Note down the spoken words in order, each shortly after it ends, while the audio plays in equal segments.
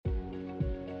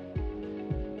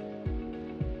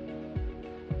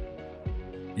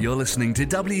You're listening to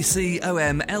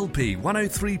WCOM LP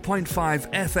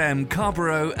 103.5 FM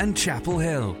Carborough and Chapel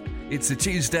Hill. It's a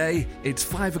Tuesday, it's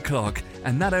 5 o'clock,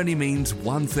 and that only means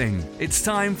one thing. It's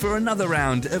time for another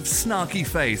round of Snarky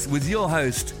Faith with your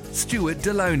host, Stuart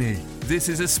Deloney. This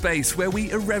is a space where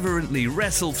we irreverently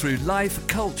wrestle through life,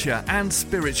 culture, and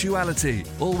spirituality,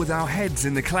 all with our heads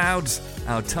in the clouds,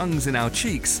 our tongues in our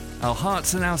cheeks, our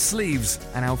hearts in our sleeves,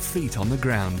 and our feet on the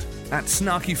ground. At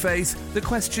Snarky Faith, the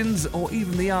questions or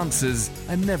even the answers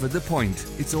are never the point.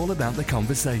 It's all about the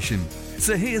conversation.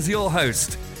 So here's your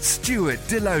host, Stuart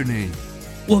Deloney.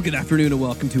 Well, good afternoon and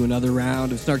welcome to another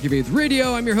round of Snarky Faith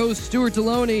Radio. I'm your host, Stuart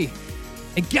Deloney.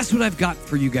 And guess what I've got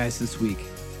for you guys this week?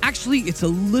 Actually, it's a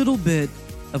little bit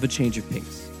of a change of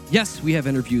pace. Yes, we have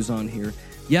interviews on here.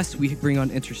 Yes, we bring on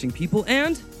interesting people.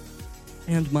 And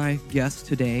my guest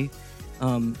today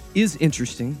is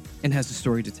interesting and has a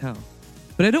story to tell.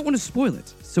 But I don't want to spoil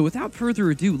it. So without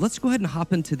further ado, let's go ahead and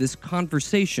hop into this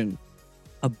conversation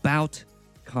about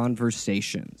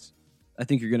conversations. I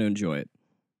think you're going to enjoy it.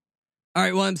 All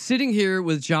right, well, I'm sitting here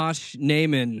with Josh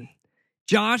Naaman.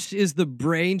 Josh is the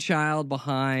brainchild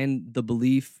behind the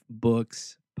Belief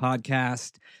Books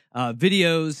podcast,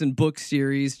 videos and book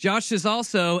series. Josh is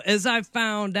also, as I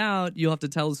found out, you'll have to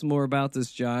tell us more about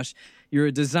this, Josh. You're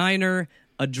a designer,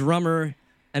 a drummer,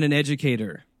 and an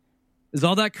educator. Is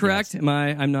all that correct? Yes.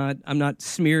 I'm not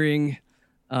smearing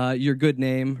your good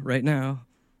name right now.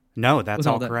 No, that's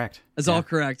all correct. That's all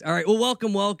correct. All right. Well,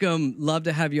 welcome. Love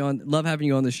to have you on. Love having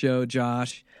you on the show,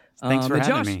 Josh. Thanks for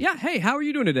having me. Yeah. Hey, how are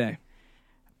you doing today?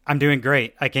 I'm doing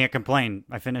great. I can't complain.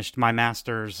 I finished my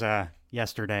master's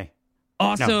yesterday.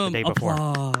 Awesome. No, the day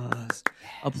before.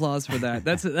 Applause for that.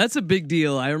 That's a big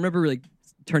deal. I remember like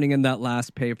turning in that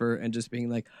last paper and just being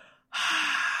like,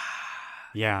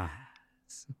 yeah.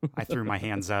 I threw my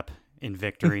hands up in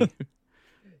victory.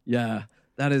 Yeah,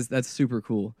 that's super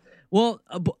cool. Well,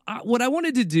 what I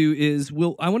wanted to do is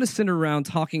I want to center around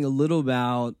talking a little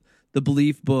about the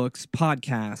Belief Books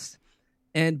podcast.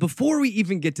 And before we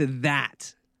even get to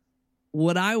that,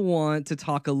 what I want to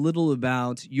talk a little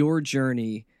about your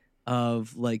journey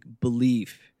of like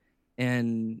belief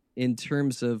and in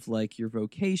terms of like your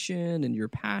vocation and your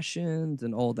passions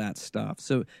and all that stuff.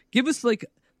 So give us like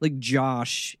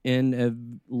Josh in a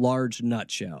large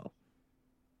nutshell.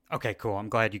 Okay, cool. I'm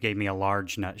glad you gave me a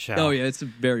large nutshell. Oh yeah, it's a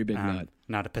very big nut.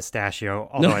 Not a pistachio,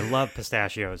 although I love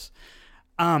pistachios.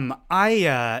 To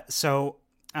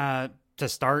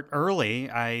start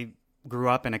early, I grew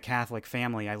up in a Catholic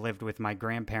family. I lived with my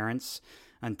grandparents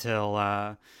until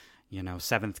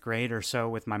 7th grade or so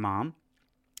with my mom.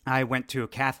 I went to a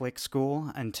Catholic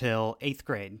school until 8th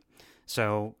grade.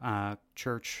 So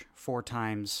church 4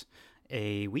 times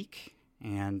a week,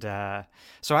 and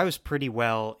so I was pretty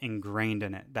well ingrained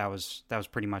in it. That was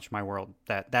pretty much my world.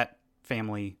 That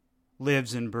family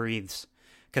lives and breathes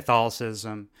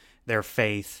Catholicism, their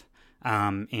faith,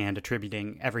 and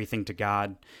attributing everything to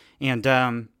God. And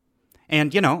I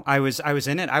was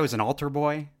in it. I was an altar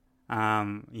boy. So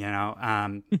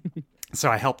I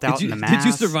helped out in the mass. Did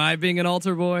you survive being an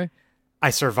altar boy?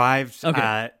 I survived.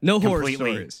 Okay. No horror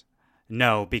completely. Stories.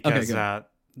 No, because okay,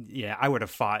 I would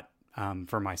have fought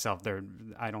for myself.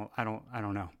 I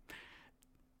don't know.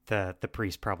 The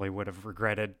priest probably would have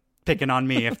regretted picking on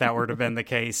me if that were to have been the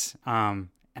case. And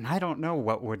I don't know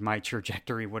what my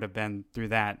trajectory would have been through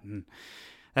that. And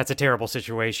that's a terrible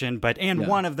situation.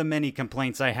 One of the many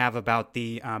complaints I have about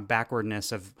the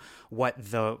backwardness of what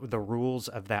the rules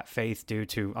of that faith do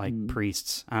to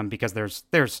priests, because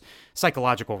there's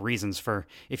psychological reasons for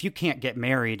if you can't get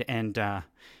married and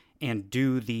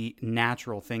do the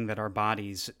natural thing that our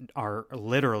bodies are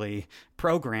literally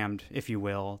programmed, if you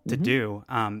will, to do.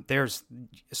 There's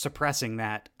suppressing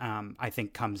that, I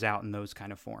think, comes out in those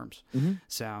kind of forms.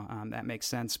 So that makes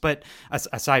sense. But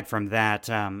aside from that,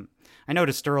 I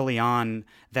noticed early on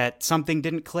that something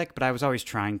didn't click, but I was always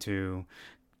trying to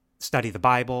study the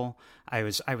Bible. I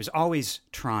was always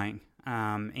trying.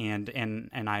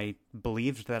 And I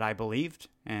believed that I believed,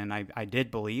 and I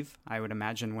did believe, I would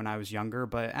imagine, when I was younger.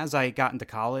 But as I got into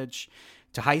college,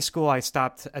 to high school, I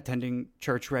stopped attending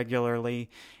church regularly.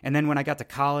 And then when I got to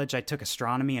college, I took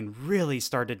astronomy and really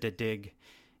started to dig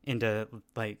into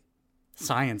like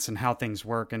science and how things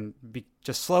work, and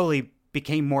just slowly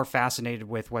became more fascinated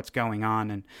with what's going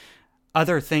on. And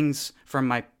other things from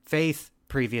my faith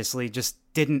previously just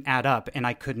didn't add up, and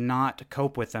I could not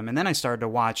cope with them. And then I started to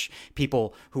watch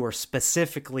people who were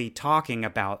specifically talking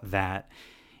about that,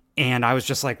 and I was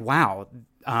just like, wow,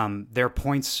 their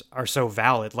points are so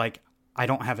valid. Like, I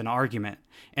don't have an argument,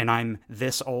 and I'm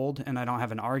this old, and I don't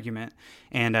have an argument.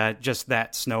 And just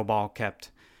that snowball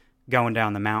kept going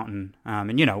down the mountain.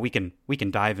 And we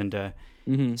can dive into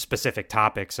specific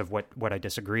topics of what I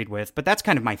disagreed with, but that's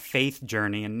kind of my faith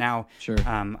journey. And now, Sure.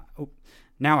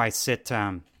 Now I sit,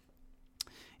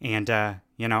 and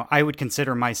I would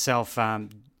consider myself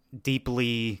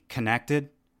deeply connected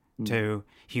to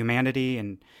humanity,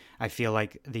 and I feel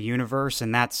like the universe.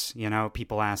 And that's,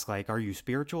 people ask, like, are you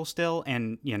spiritual still?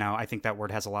 And I think that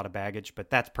word has a lot of baggage, but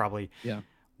that's probably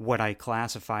what I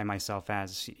classify myself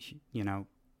as.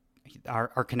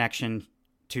 Our connection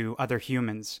to other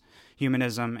humans,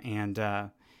 humanism, and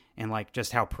like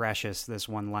just how precious this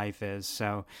one life is.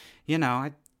 So,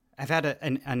 I've had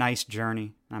a nice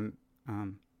journey.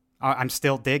 I'm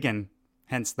still digging,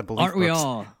 hence the belief. Aren't we books.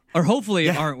 all? Or hopefully,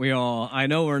 aren't we all? I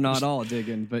know we're not all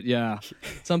digging, but yeah.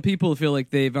 Some people feel like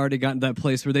they've already gotten to that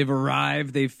place where they've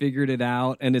arrived, they've figured it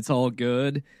out, and it's all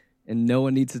good, and no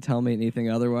one needs to tell me anything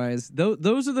otherwise.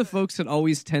 Those are the folks that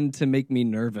always tend to make me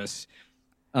nervous.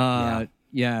 Yeah.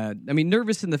 I mean,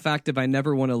 nervous in the fact of I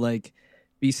never want to, like,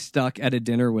 be stuck at a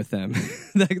dinner with them.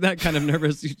 that kind of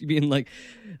nervous, being like,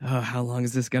 oh, how long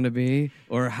is this going to be?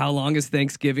 Or how long is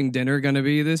Thanksgiving dinner going to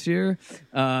be this year?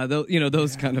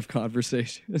 Those kind of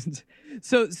conversations.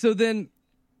 So then,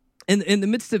 in the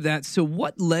midst of that, so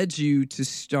what led you to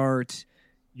start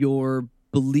your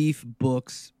Belief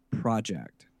Books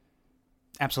project?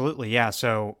 Absolutely, yeah.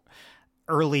 So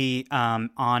early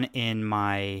on in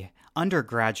my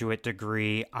undergraduate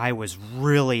degree, I was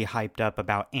really hyped up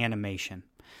about animation.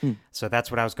 So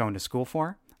that's what I was going to school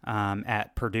for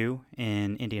at Purdue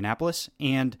in Indianapolis.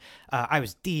 And I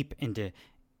was deep into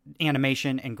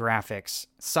animation and graphics,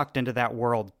 sucked into that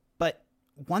world. But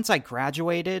once I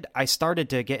graduated, I started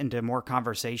to get into more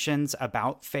conversations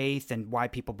about faith and why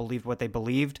people believed what they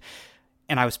believed.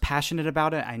 And I was passionate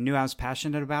about it. I knew I was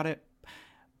passionate about it.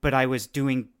 But I was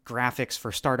doing graphics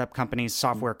for startup companies,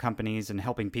 software companies, and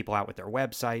helping people out with their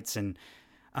websites. And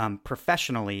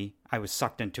professionally, I was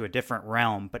sucked into a different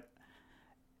realm. But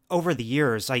over the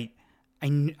years, I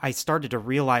started to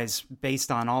realize,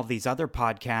 based on all these other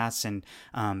podcasts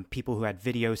and people who had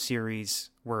video series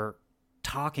were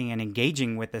talking and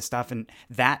engaging with this stuff, and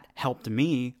that helped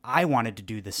me. I wanted to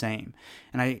do the same,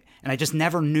 and I just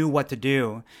never knew what to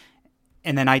do.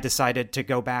 And then I decided to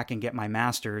go back and get my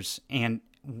master's. And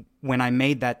when I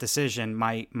made that decision,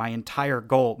 my entire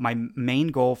goal, my main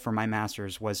goal for my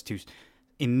master's was to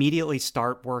immediately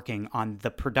start working on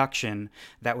the production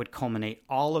that would culminate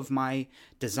all of my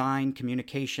design,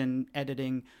 communication,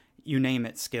 editing, you name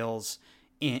it, skills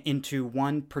into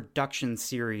one production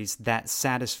series that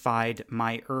satisfied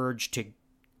my urge to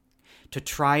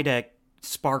try to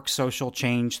spark social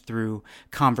change through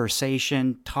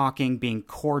conversation, talking, being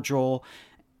cordial,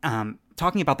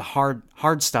 talking about the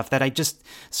hard stuff that I just,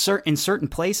 in certain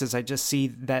places, I just see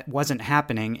that wasn't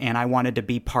happening. And I wanted to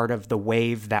be part of the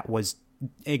wave that was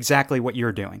exactly what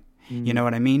you're doing. Mm-hmm. You know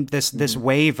what I mean? This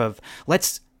wave of,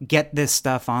 let's get this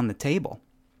stuff on the table.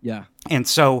 Yeah. And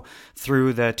so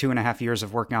through the 2.5 years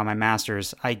of working on my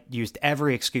master's, I used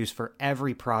every excuse for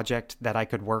every project that I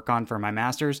could work on for my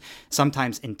master's,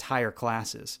 sometimes entire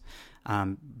classes,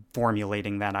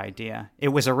 formulating that idea. It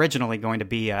was originally going to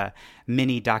be a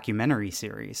mini documentary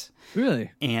series.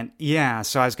 Really? And yeah,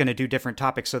 so I was going to do different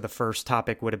topics. So the first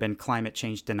topic would have been climate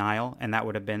change denial, and that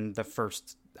would have been the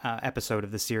first episode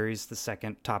of the series. The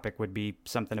second topic would be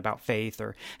something about faith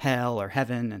or hell or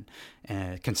heaven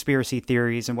and conspiracy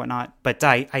theories and whatnot. But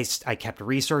I kept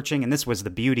researching, and this was the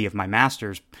beauty of my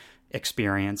master's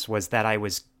experience, was that I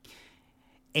was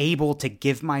able to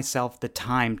give myself the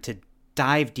time to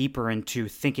dive deeper into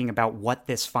thinking about what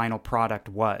this final product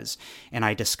was. And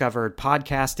I discovered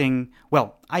podcasting.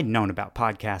 Well, I'd known about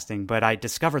podcasting, but I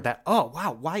discovered that, oh,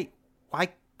 wow, why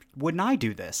wouldn't I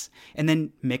do this? And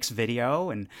then mix video.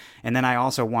 And then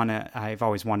I've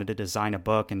always wanted to design a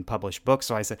book and publish books.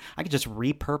 So I said, I could just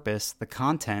repurpose the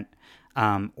content,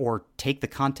 or take the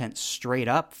content straight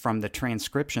up from the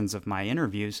transcriptions of my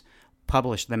interviews,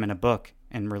 publish them in a book,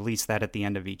 and release that at the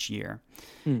end of each year.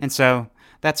 And so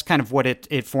that's kind of what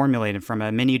it formulated, from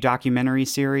a mini documentary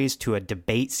series to a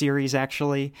debate series,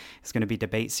 actually. It's going to be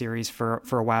debate series for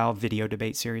a while, video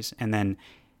debate series. And then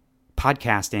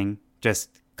podcasting just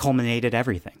culminated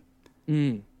everything.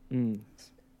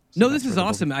 No, this is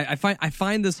awesome. I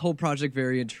find this whole project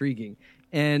very intriguing.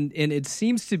 And it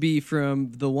seems to be,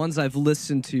 from the ones I've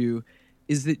listened to,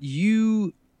 is that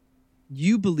you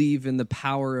believe in the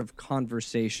power of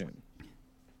conversation.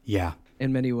 Yeah.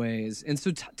 In many ways. And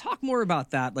so talk more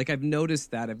about that. Like, I've noticed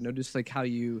that. I've noticed like how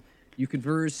you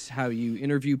converse, how you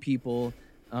interview people,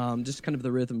 just kind of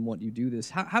the rhythm, what you do this.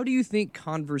 How do you think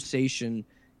conversation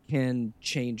can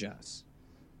change us?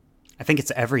 I think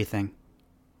it's everything.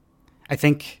 I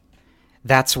think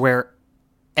that's where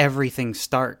everything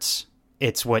starts.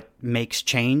 It's what makes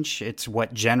change. It's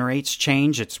what generates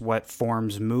change. It's what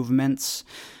forms movements.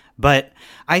 But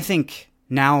I think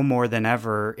now more than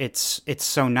ever, it's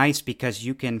so nice because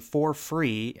you can, for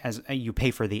free, as you pay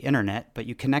for the internet, but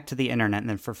you connect to the internet, and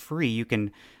then for free you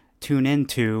can tune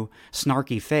into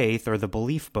Snarky Faith or the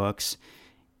Belief Books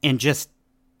and just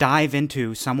dive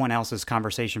into someone else's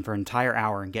conversation for an entire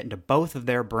hour and get into both of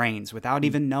their brains without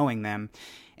even knowing them.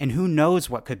 And who knows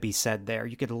what could be said there.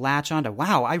 You could latch onto,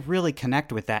 wow, I really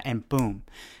connect with that. And boom,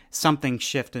 something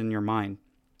shifted in your mind.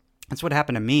 That's what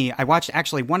happened to me. I watched,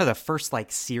 actually, one of the first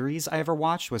series I ever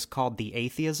watched was called The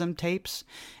Atheism Tapes.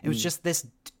 It was just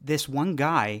this one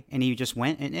guy, and he just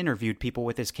went and interviewed people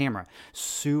with his camera.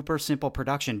 Super simple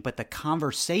production, but the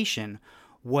conversation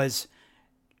was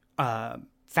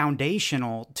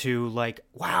foundational to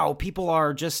wow, people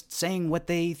are just saying what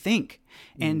they think,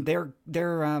 and they're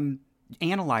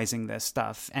analyzing this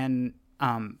stuff, and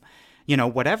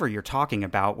whatever you're talking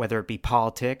about, whether it be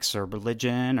politics or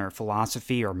religion or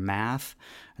philosophy or math,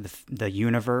 the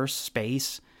universe,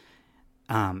 space.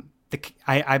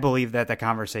 I believe that the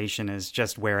conversation is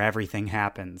just where everything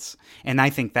happens, and I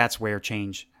think that's where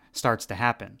change starts to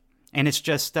happen. And it's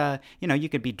just you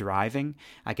could be driving,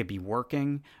 I could be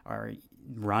working or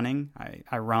running.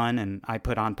 I run and I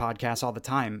put on podcasts all the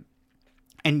time.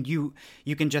 And you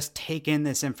can just take in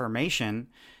this information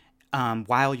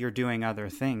while you're doing other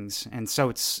things. And so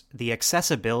it's the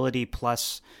accessibility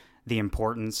plus the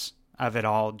importance of it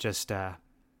all. Just I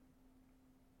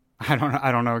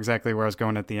don't know exactly where I was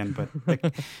going at the end, but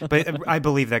I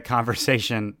believe that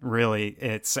conversation really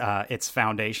it's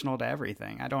foundational to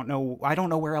everything. I don't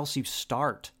know where else you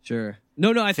start. Sure.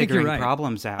 No, I think you're right.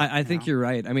 Problems out. I think you're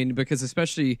right. I mean, because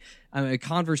especially a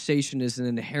conversation is an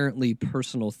inherently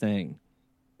personal thing.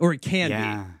 Or it can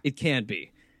be. It can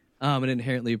be an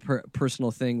inherently personal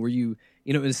thing where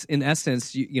in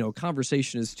essence,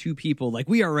 conversation is two people like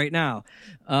we are right now,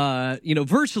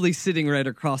 virtually sitting right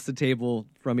across the table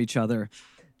from each other,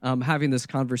 having this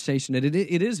conversation. And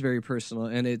it is very personal,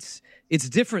 and it's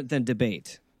different than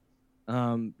debate.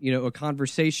 A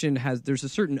conversation there's a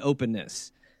certain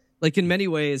openness. Like in many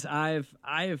ways, I've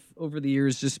over the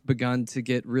years just begun to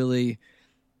get really,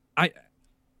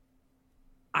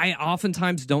 I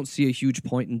oftentimes don't see a huge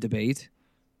point in debate,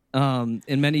 and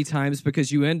many times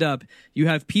because you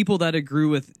have people that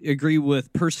agree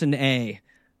with person A,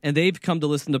 and they've come to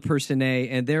listen to person A,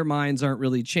 and their minds aren't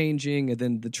really changing, and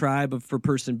then the tribe for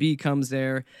person B comes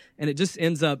there, and it just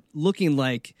ends up looking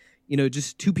like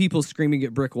just two people screaming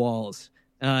at brick walls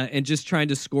and just trying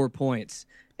to score points.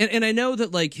 And I know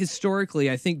that historically,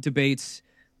 I think debates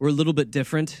were a little bit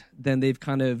different than they've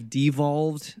kind of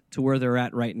devolved to where they're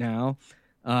at right now.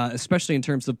 Especially in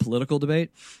terms of political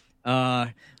debate.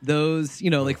 Those,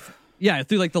 through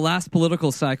the last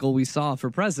political cycle we saw for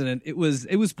president, it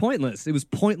was pointless. It was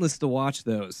pointless to watch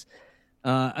those,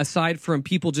 aside from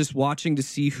people just watching to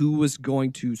see who was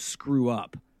going to screw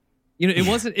up. It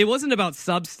wasn't about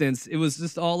substance. It was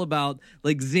just all about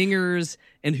zingers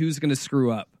and who's going to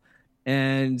screw up.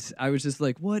 And I was just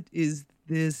like, what is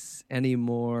this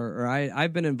anymore? Or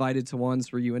I've been invited to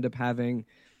ones where you end up having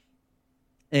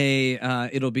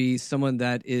it'll be someone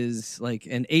that is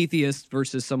an atheist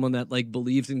versus someone that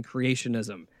believes in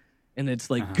creationism, and it's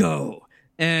go,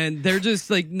 and they're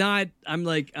just not. I'm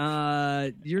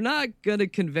you're not gonna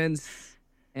convince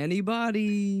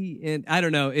anybody, and I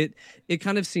don't know. It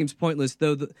kind of seems pointless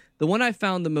though. The one I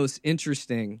found the most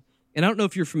interesting, and I don't know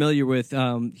if you're familiar with.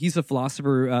 He's a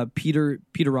philosopher, Peter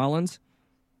Rollins.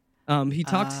 He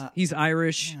talks. He's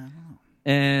Irish. Yeah.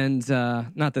 And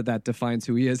not that defines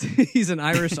who he is. He's an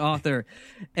Irish author,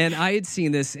 and I had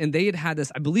seen this, and they had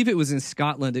this. I believe it was in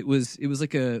Scotland. It was what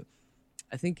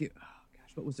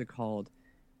was it called?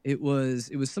 It was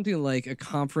something like a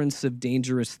conference of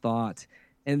dangerous thought,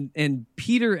 and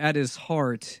Peter at his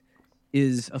heart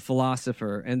is a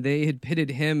philosopher, and they had pitted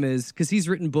him because he's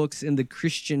written books in the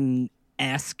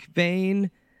Christian-esque vein.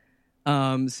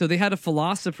 So they had a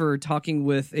philosopher talking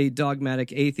with a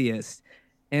dogmatic atheist.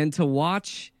 And to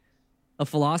watch a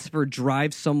philosopher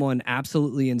drive someone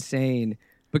absolutely insane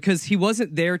because he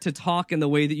wasn't there to talk in the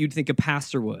way that you'd think a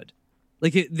pastor would.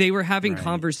 They were having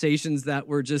conversations that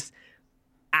were just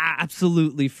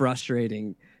absolutely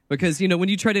frustrating because, when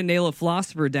you try to nail a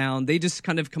philosopher down, they just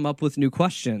kind of come up with new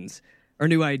questions or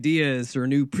new ideas or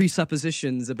new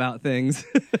presuppositions about things.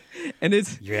 And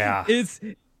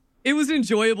it was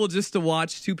enjoyable just to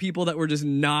watch two people that were just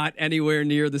not anywhere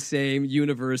near the same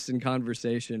universe and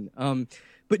conversation.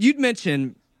 But you'd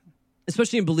mentioned,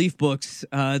 especially in belief books,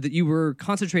 that you were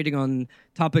concentrating on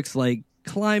topics like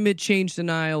climate change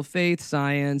denial, faith,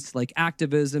 science, like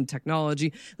activism,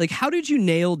 technology. Like, how did you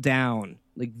nail down,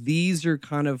 like, these are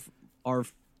kind of our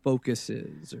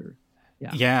focuses? Or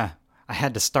Yeah, I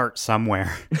had to start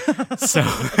somewhere. So,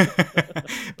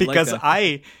 because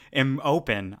I am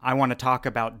open. I want to talk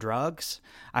about drugs.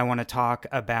 I want to talk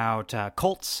about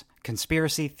cults,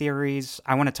 conspiracy theories.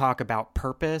 I want to talk about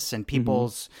purpose and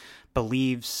people's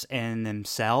beliefs in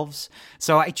themselves.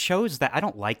 So I chose that. I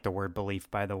don't like the word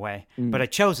belief, by the way, but I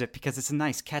chose it because it's a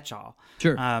nice catch-all.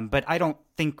 Sure. But I don't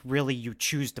think really you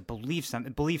choose to believe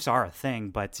something. Beliefs are a thing,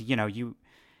 but you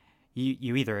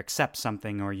either accept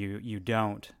something or you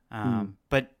don't.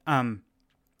 But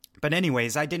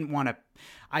anyways, I don't want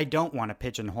to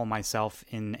pigeonhole myself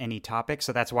in any topic,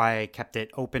 so that's why I kept it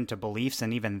open to beliefs,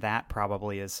 and even that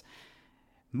probably is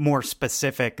more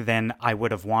specific than I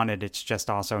would have wanted. It's just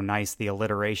also nice, the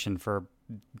alliteration for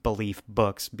belief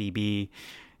books, BB.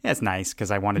 That's nice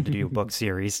because I wanted to do a book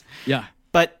series. Yeah.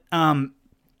 But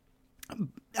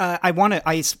I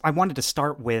wanted to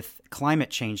start with climate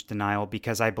change denial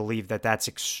because I believe that that's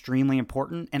extremely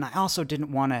important, and I also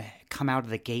didn't want to come out of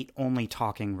the gate only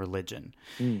talking religion.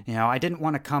 I didn't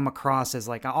want to come across as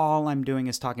like all I'm doing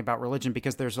is talking about religion,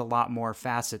 because there's a lot more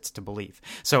facets to belief.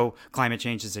 So climate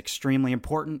change is extremely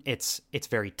important. It's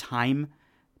very time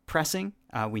pressing.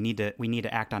 We need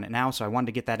to act on it now. So I wanted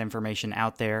to get that information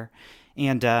out there,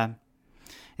 and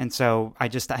so I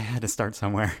had to start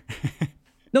somewhere.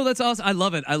 No, that's awesome. I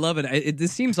love it.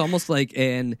 This seems almost like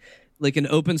an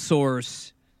open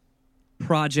source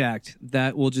project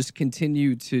that will just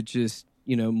continue to just,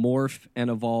 morph and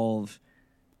evolve.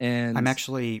 And I'm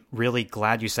actually really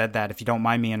glad you said that, if you don't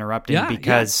mind me interrupting,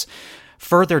 because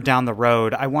further down the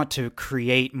road, I want to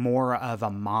create more of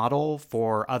a model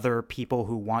for other people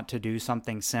who want to do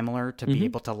something similar to be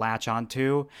able to latch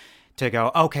onto, to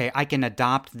go, okay, I can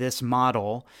adopt this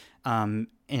model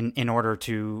in order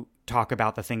to talk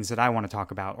about the things that I want to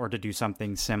talk about, or to do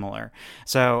something similar.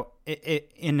 So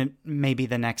in maybe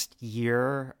the next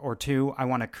year or two, I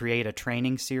want to create a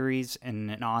training series and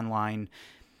an online,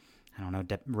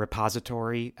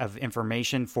 repository of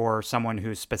information for someone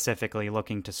who's specifically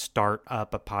looking to start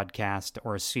up a podcast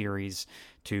or a series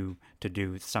to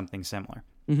do something similar.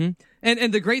 And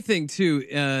the great thing too,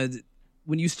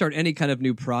 when you start any kind of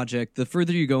new project, the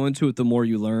further you go into it, the more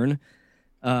you learn.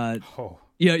 Yeah,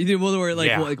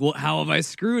 well, how have I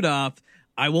screwed up?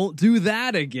 I won't do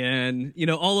that again.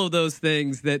 All of those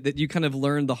things that you kind of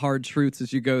learn the hard truths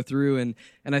as you go through, and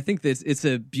I think that it's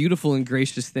a beautiful and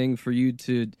gracious thing for you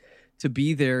to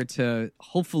be there to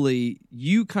hopefully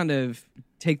you kind of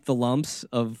take the lumps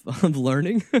of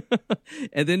learning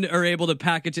and then are able to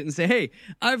package it and say, hey,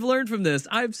 I've learned from this.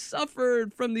 I've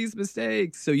suffered from these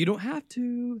mistakes, so you don't have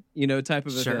to, type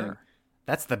of a thing.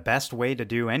 That's the best way to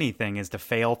do anything, is to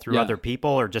fail through other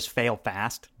people, or just fail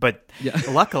fast. But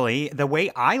luckily, the way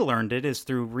I learned it is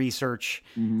through research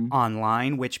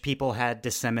online, which people had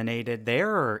disseminated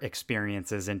their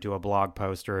experiences into a blog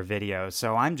post or a video.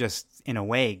 So I'm just, in a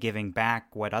way, giving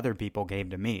back what other people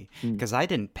gave to me, because I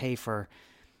didn't pay for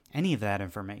any of that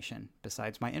information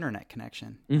besides my internet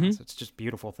connection. So it's just a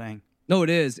beautiful thing. No,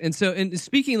 it is. And so, and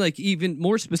speaking like even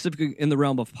more specifically in the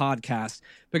realm of podcasts,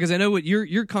 because I know what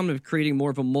you're kind of creating more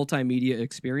of a multimedia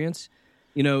experience,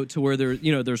 to where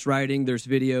there's writing, there's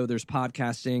video, there's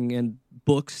podcasting, and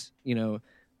books,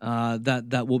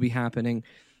 that will be happening.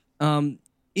 In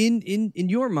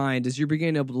your mind, as you're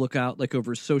beginning able to look out like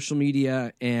over social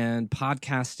media and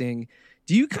podcasting,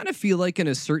 do you kind of feel like in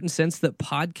a certain sense that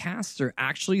podcasts are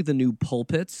actually the new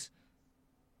pulpits?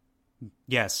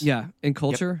 Yes. Yeah. In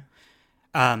culture? Yep.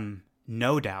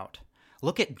 No doubt.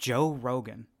 Look at Joe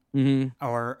Rogan,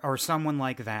 or someone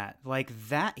like that. Like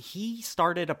that, he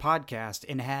started a podcast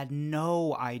and had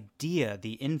no idea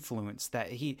the influence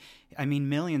that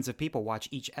millions of people watch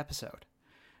each episode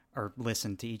or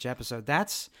listen to each episode.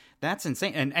 That's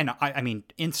insane. And I mean,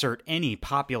 insert any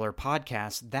popular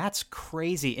podcast. That's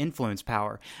crazy influence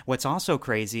power. What's also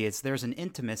crazy is there's an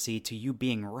intimacy to you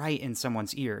being right in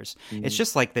someone's ears. It's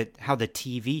just like how the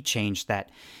TV changed that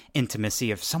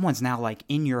intimacy of someone's now like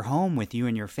in your home with you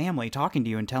and your family, talking to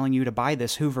you and telling you to buy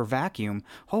this Hoover vacuum.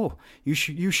 Oh, you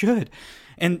should.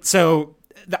 And so,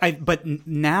 but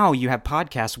now you have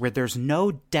podcasts where there's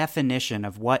no definition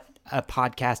of what a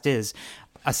podcast is.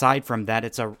 Aside from that,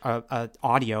 it's a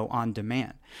audio on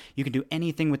demand. You can do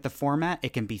anything with the format.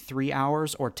 It can be 3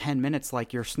 hours or 10 minutes,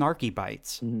 like your Snarky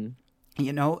Bites. And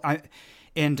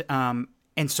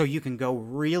so you can go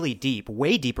really deep,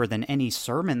 way deeper than any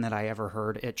sermon that I ever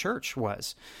heard at church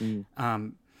was. A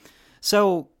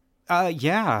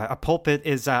pulpit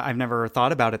is. I've never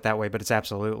thought about it that way, but it's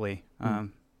absolutely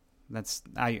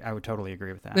I would totally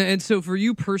agree with that. And so for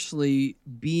you personally,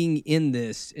 being in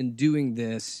this and doing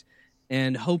this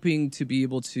and hoping to be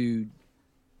able to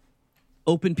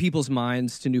open people's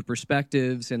minds to new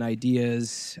perspectives and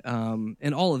ideas,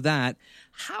 and all of that,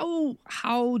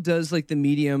 how does like the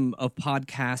medium of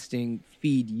podcasting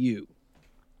feed you?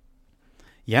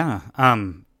 Yeah.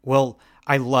 Well,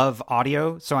 I love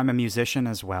audio, so I'm a musician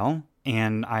as well.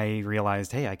 And I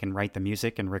realized, hey, I can write the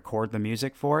music and record the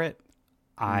music for it.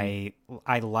 I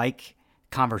like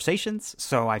conversations,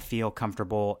 so I feel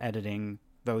comfortable editing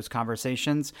those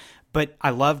conversations. But I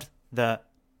loved the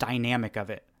dynamic of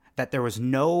it, that there was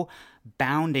no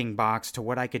bounding box to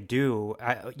what I could do.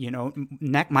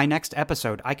 My next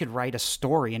episode, I could write a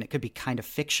story, and it could be kind of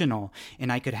fictional,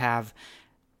 and I could have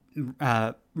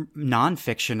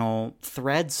non-fictional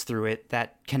threads through it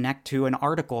that connect to an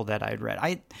article that I'd read.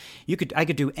 I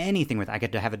could do anything with it. I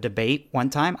could have a debate one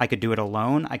time. I could do it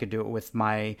alone. I could do it with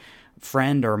my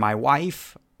friend or my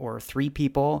wife or 3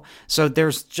 people. So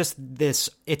there's just this,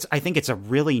 I think it's a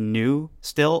really new,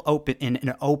 still open, in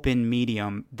an open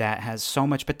medium that has so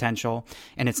much potential.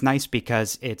 And it's nice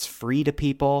because it's free to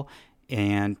people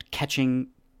and catching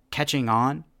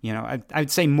on.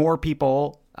 I'd say more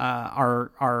people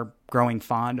are growing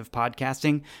fond of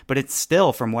podcasting, but it's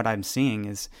still, from what I'm seeing,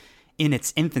 is in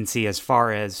its infancy as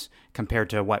far as compared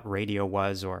to what radio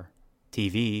was or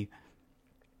TV.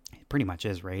 It pretty much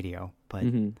is radio, but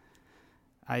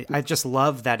I just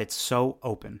love that it's so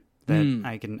open that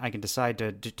I can decide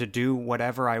to do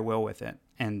whatever I will with it,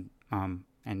 and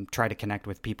try to connect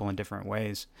with people in different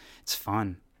ways. It's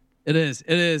fun. It is.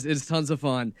 It's tons of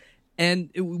fun.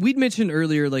 And we'd mentioned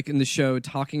earlier, like in the show,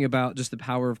 talking about just the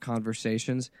power of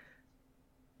conversations.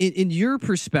 In your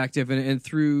perspective, and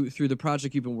through the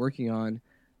project you've been working on,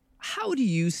 how do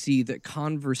you see that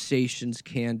conversations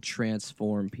can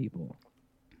transform people?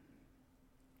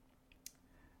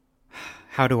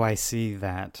 How do I see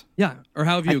that? Yeah, or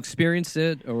how have you experienced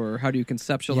it, or how do you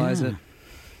conceptualize it?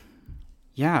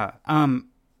 Yeah.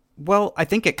 Well, I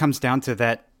think it comes down to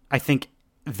that. I think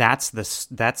that's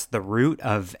the root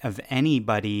of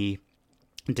anybody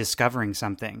discovering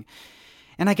something.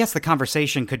 And I guess the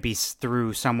conversation could be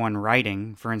through someone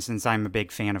writing. For instance, I'm a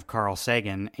big fan of Carl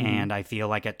Sagan, and I feel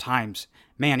like at times,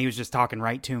 man, he was just talking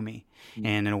right to me.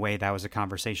 And in a way, that was a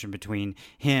conversation between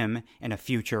him and a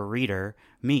future reader,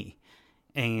 me.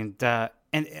 And I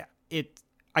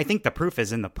think the proof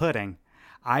is in the pudding.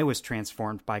 I was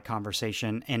transformed by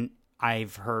conversation, and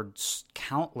I've heard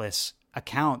countless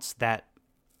accounts that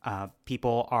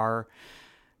people are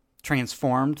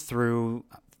transformed through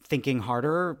thinking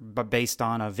harder, but based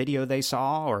on a video they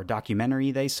saw or a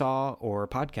documentary they saw or a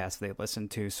podcast they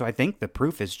listened to. So I think the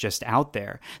proof is just out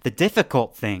there. The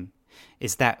difficult thing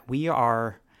is that we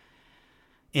are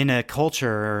in a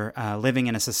culture, living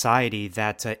in a society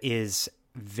that is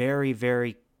very,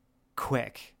 very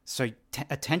quick. So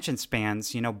attention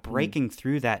spans, breaking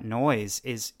through that noise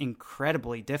is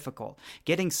incredibly difficult.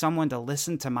 Getting someone to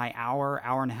listen to my hour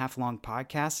and a half long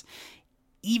podcast,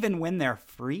 even when they're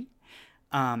free,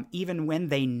 even when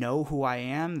they know who I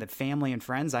am, the family and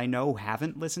friends I know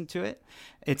haven't listened to it,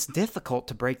 it's difficult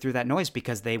to break through that noise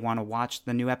because they want to watch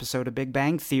the new episode of Big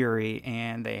Bang Theory,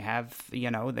 and they have,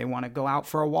 they want to go out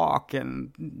for a walk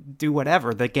and do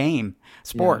whatever, the game,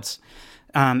 sports.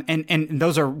 Yeah. And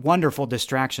those are wonderful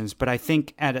distractions, but I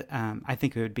think I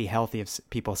think it would be healthy if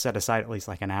people set aside at least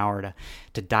like an hour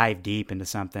to dive deep into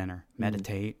something or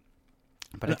meditate.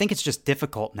 But I think it's just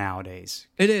difficult nowadays.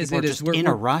 It is. People are just in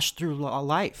a rush through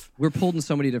life. We're pulled in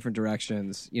so many different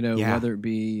directions, whether it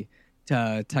be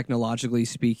technologically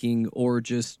speaking or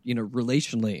just,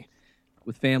 relationally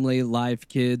with family, life,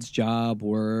 kids, job,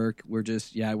 work. We're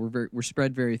just, we're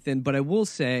spread very thin. But I will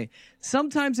say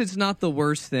sometimes it's not the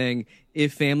worst thing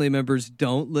if family members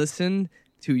don't listen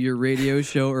to your radio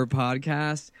show or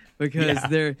podcast because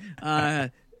they're...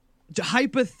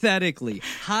 Hypothetically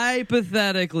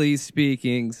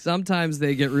speaking, sometimes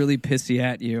they get really pissy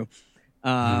at you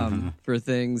for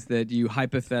things that you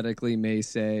hypothetically may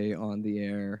say on the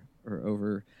air or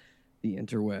over the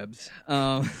interwebs.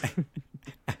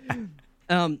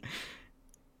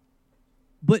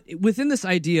 But within this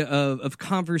idea of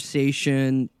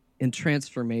conversation and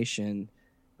transformation,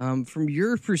 from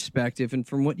your perspective and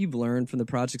from what you've learned from the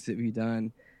projects that you've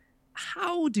done,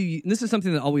 how do you, and this is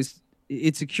something that always,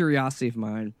 it's a curiosity of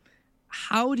mine.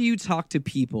 How do you talk to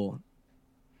people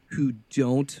who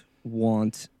don't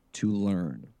want to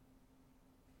learn?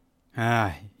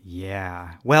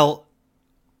 Yeah. Well,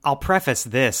 I'll preface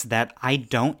this that I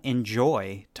don't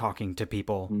enjoy talking to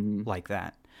people like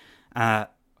that.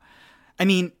 I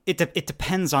mean, it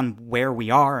depends on where we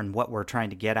are and what we're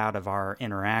trying to get out of our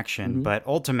interaction. But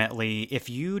ultimately, if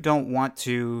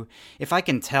I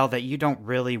can tell that you don't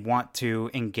really want to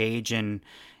engage in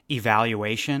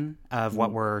evaluation of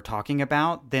what we're talking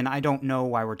about, then I don't know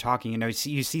why we're talking.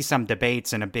 You see some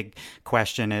debates, and a big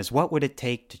question is, what would it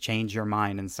take to change your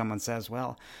mind? And someone says,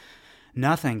 well,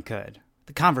 nothing could.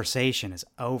 The conversation is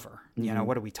over.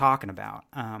 What are we talking about?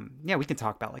 We can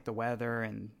talk about like the weather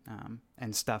and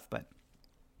stuff, but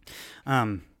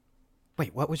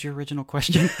wait, what was your original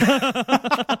question?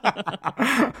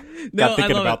 No,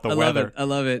 thinking about the weather. I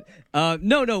love it.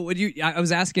 No. I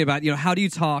was asking about, how do you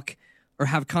talk or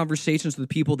have conversations with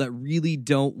people that really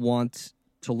don't want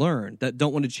to learn, that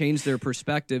don't want to change their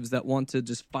perspectives, that want to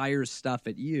just fire stuff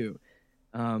at you?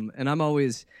 And I'm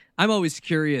always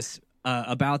curious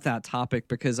about that topic,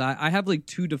 because I have like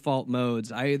two default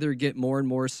modes. I either get more and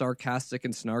more sarcastic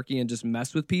and snarky and just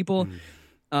mess with people,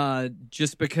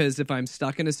 just because if I'm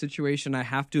stuck in a situation, I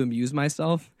have to amuse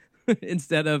myself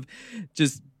instead of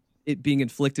just it being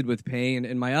inflicted with pain.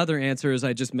 And my other answer is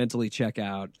I just mentally check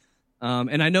out.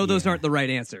 And I know those aren't the right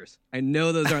answers.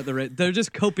 They're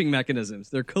just coping mechanisms.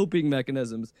 They're coping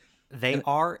mechanisms. They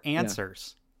are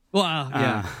answers. Yeah.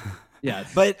 Well, yeah.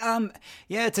 But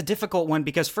it's a difficult one,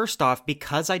 because first off,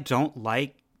 because I don't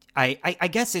like, I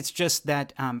guess it's just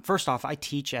that, first off, I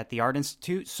teach at the Art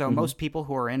Institute, so most people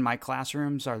who are in my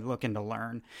classrooms are looking to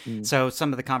learn. So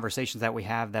some of the conversations that we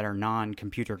have that are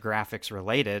non-computer graphics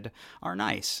related are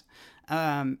nice.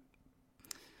 But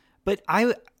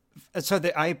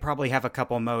I probably have a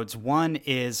couple modes. One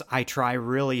is I try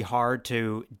really hard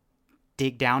to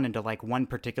dig down into like one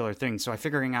particular thing. So I'm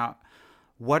figuring out,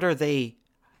 what are they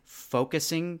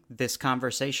focusing this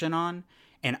conversation on?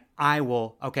 And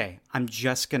I'm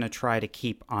just going to try to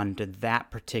keep onto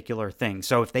that particular thing.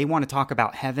 So if they want to talk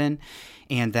about heaven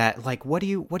and that, like, what do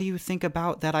you think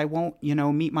about that I won't,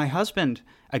 meet my husband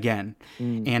again?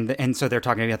 And so they're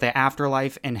talking about the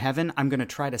afterlife and heaven. I'm going to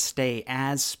try to stay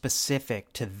as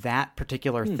specific to that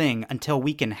particular thing until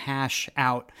we can hash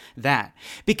out that.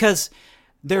 Because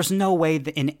there's no way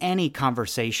that in any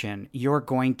conversation you're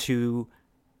going to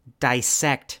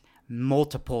dissect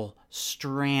multiple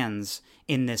strands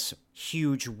in this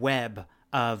huge web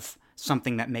of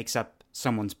something that makes up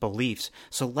someone's beliefs.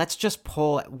 So let's just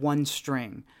pull at one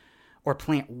string or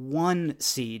plant one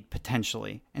seed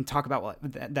potentially and talk about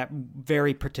that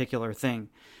very particular thing.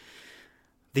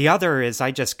 The other is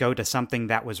I just go to something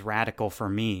that was radical for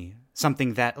me,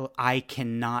 something that I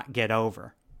cannot get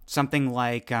over. Something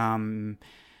like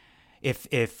if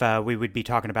we would be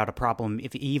talking about a problem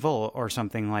of evil or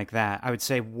something like that, I would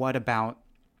say, what about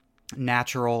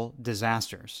natural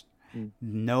disasters?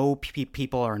 No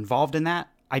people are involved in that.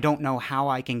 I don't know how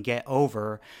I can get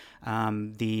over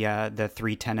the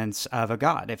three tenets of a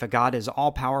God. If a God is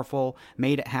all powerful,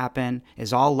 made it happen,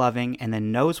 is all loving, and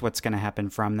then knows what's going to happen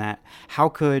from that, how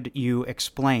could you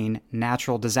explain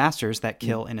natural disasters that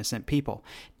kill innocent people?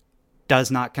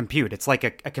 Does not compute. It's like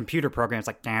a computer program. It's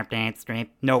like,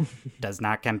 nope, does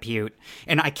not compute.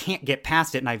 And I can't get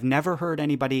past it. And I've never heard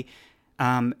anybody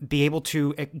be able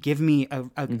to give me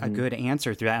a good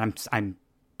answer through that. I'm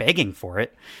begging for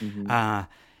it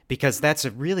because that's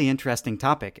a really interesting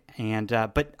topic. And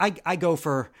but I go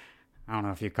for, I don't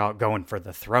know if you call it going for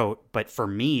the throat, but for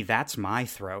me, that's my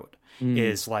throat.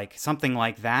 Is like something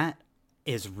like that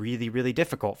is really, really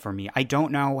difficult for me. I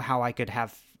don't know how I could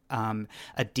have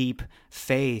a deep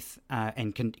faith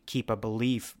and can keep a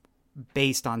belief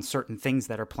based on certain things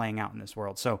that are playing out in this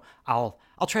world. So I'll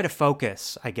try to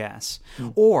focus, I guess.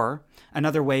 Or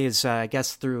another way is, I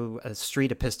guess, through a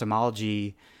street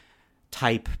epistemology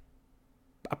type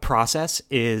process,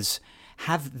 is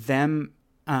have them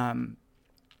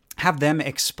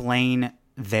explain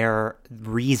their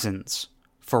reasons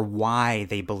for why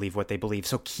they believe what they believe.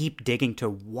 So keep digging to,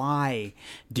 why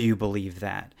do you believe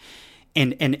that?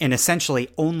 And essentially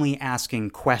only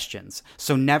asking questions.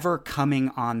 So never coming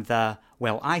on the,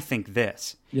 well, I think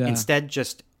this. Yeah. Instead,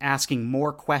 just asking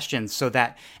more questions so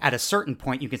that at a certain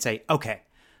point you can say, okay,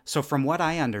 so from what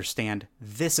I understand,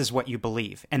 this is what you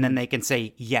believe. And then they can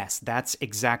say, yes, that's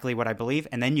exactly what I believe.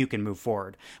 And then you can move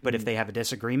forward. But if they have a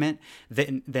disagreement,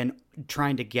 then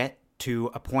trying to get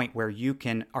to a point where you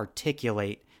can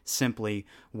articulate simply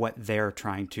what they're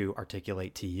trying to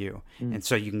articulate to you. And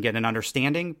so you can get an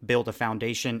understanding, build a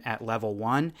foundation at level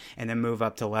 1, and then move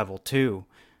up to level 2.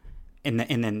 And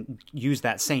then use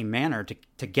that same manner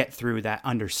to get through that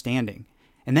understanding.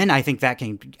 And then I think that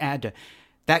can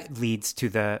that leads to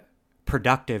the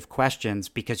productive questions,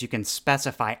 because you can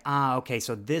specify, okay,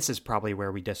 so this is probably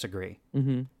where we disagree,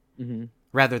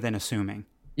 rather than assuming.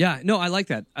 Yeah, no, I like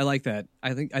that. I like that.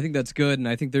 I think that's good, and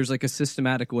I think there's like a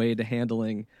systematic way to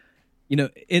handling.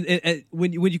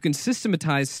 When you can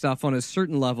systematize stuff on a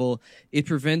certain level, it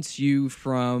prevents you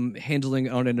from handling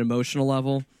on an emotional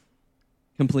level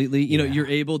completely. You're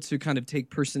able to kind of take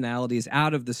personalities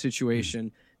out of the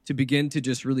situation to begin to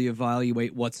just really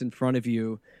evaluate what's in front of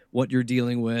you, what you're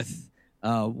dealing with,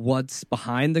 what's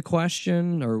behind the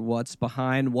question, or what's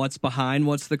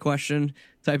the question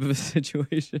type of a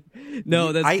situation.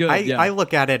 No, that's good. I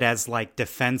look at it as like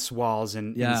defense walls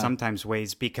in sometimes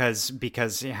ways because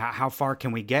how far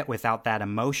can we get without that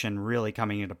emotion really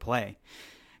coming into play?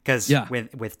 Because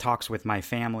with talks with my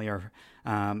family or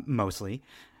mostly,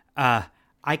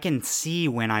 I can see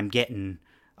when I'm getting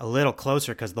a little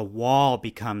closer because the wall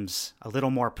becomes a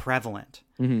little more prevalent,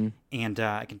 and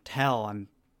I can tell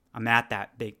I'm at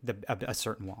that a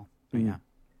certain wall. Yeah.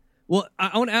 Well,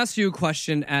 I want to ask you a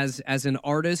question as an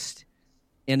artist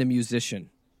and a musician,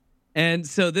 and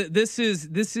so this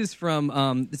is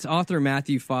from this author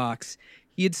Matthew Fox.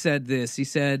 He had said this. He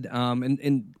said,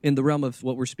 in the realm of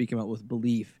what we're speaking about with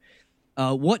belief,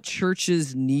 what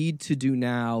churches need to do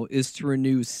now is to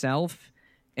renew self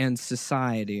and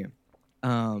society,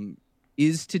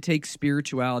 is to take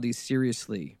spirituality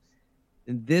seriously.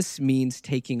 And this means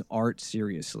taking art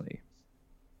seriously.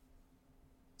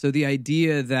 So the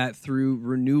idea that through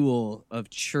renewal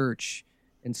of church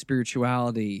and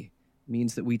spirituality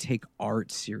means that we take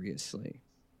art seriously.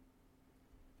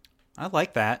 I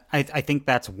like that. I think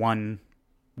that's one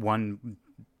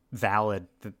valid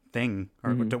thing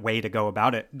or the way to go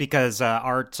about it, because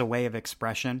art's a way of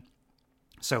expression.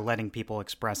 So letting people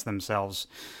express themselves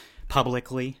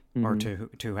publicly or to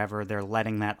whoever they're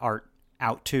letting that art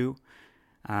out to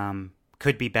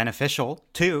could be beneficial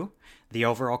to the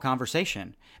overall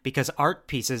conversation, because art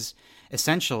pieces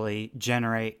essentially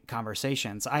generate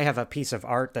conversations. I have a piece of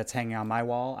art that's hanging on my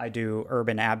wall. I do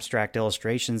urban abstract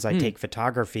illustrations. I take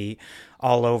photography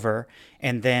all over,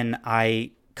 and then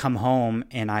I come home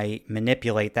and I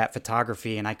manipulate that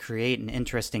photography and I create an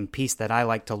interesting piece that I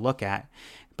like to look at.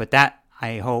 But that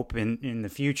I hope in the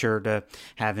future to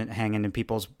have it hanging in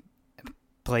people's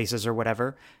places or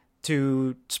whatever,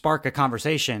 to spark a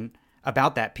conversation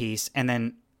about that piece and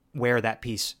then where that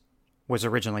piece was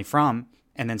originally from,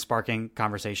 and then sparking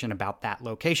conversation about that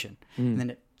location. And then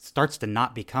it starts to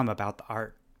not become about the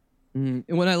art. And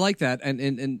when I like that,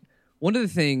 and one of the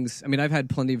things, I mean, I've had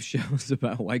plenty of shows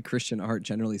about why Christian art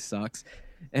generally sucks,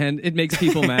 and it makes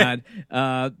people mad,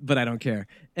 but I don't care.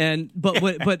 But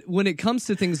when it comes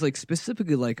to things like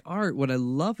specifically like art, what I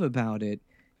love about it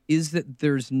is that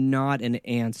there's not an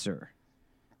answer.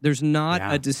 There's not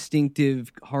a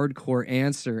distinctive, hardcore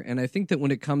answer. And I think that when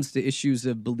it comes to issues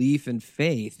of belief and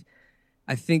faith,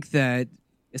 I think that,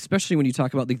 especially when you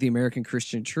talk about like the American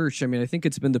Christian church, I mean, I think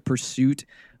it's been the pursuit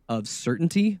of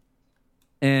certainty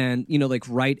and, like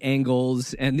right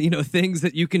angles and, things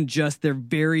that you can they're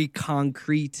very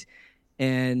concrete.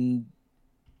 And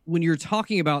when you're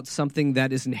talking about something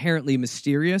that is inherently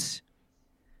mysterious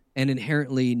and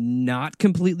inherently not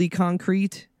completely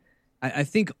concrete, I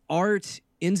think art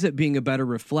ends up being a better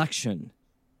reflection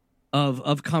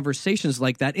of conversations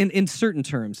like that in certain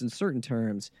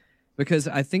terms, because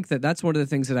I think that that's one of the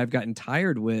things that I've gotten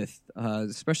tired with,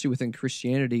 especially within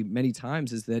Christianity many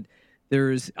times, is that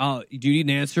there's, do you need an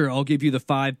answer? I'll give you the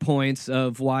 5 points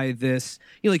of why this,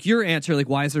 like your answer, like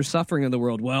why is there suffering in the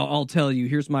world? Well, I'll tell you,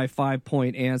 here's my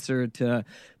 5-point answer to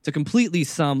completely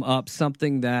sum up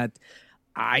something that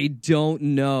I don't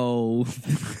know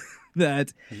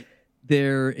that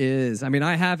there is. I mean,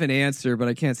 I have an answer, but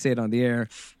I can't say it on the air,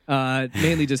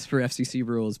 mainly just for FCC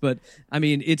rules. But I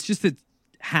mean, it's just that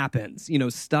happens.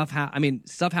 Stuff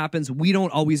happens. We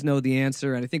don't always know the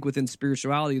answer, and I think within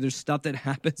spirituality, there's stuff that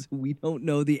happens we don't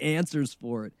know the answers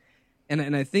for it.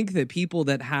 And I think that people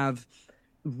that have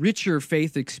richer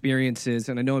faith experiences,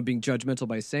 and I know I'm being judgmental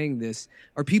by saying this,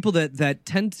 are people that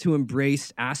tend to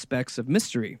embrace aspects of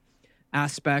mystery,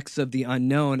 aspects of the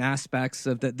unknown, aspects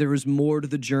of that there is more to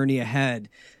the journey ahead,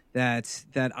 that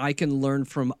I can learn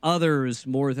from others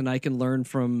more than I can learn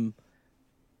from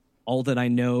all that I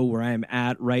know where I am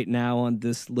at right now on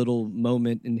this little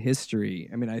moment in history.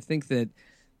 I mean, I think that,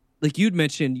 like you'd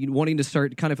mentioned, wanting to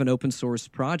start kind of an open source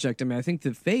project. I mean, I think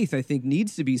that faith,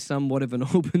 needs to be somewhat of an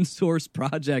open source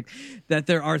project, that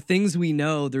there are things we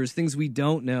know, there's things we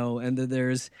don't know, and that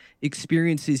there's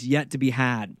experiences yet to be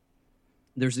had.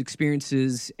 There's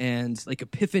experiences and like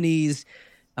epiphanies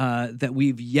that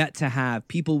we've yet to have,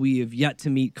 people we have yet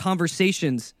to meet,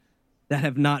 conversations that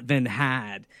have not been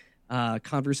had,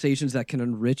 conversations that can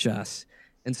enrich us.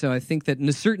 And so I think that in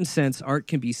a certain sense, art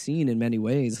can be seen in many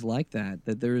ways like that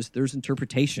there's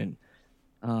interpretation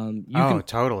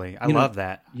Totally. I love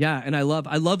that. Yeah, and I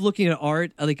love looking at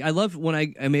art. Like, I love when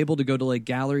I am able to go to like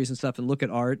galleries and stuff and look at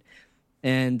art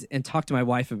and talk to my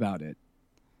wife about it.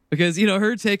 Because,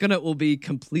 her take on it will be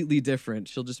completely different.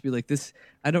 She'll just be like,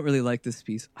 I don't really like this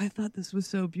piece. I thought this was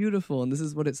so beautiful, and this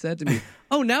is what it said to me.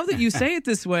 Oh, now that you say it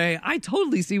this way, I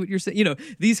totally see what you're saying.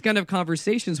 These kind of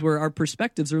conversations where our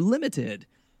perspectives are limited.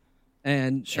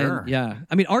 And, sure. And, yeah.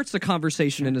 I mean, art's a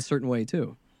conversation in a certain way,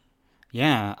 too.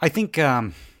 Yeah. I think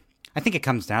it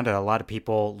comes down to a lot of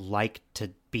people like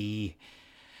to be...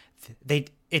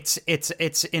 It's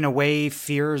in a way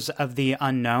fears of the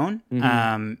unknown.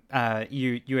 Mm-hmm.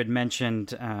 You had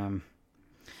mentioned,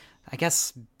 I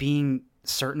guess, being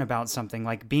certain about something,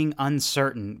 like being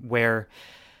uncertain, where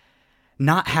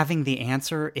not having the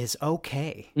answer is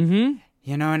okay. Mm-hmm.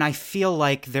 And I feel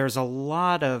like there's a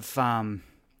lot of, from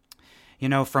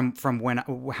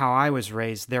how I was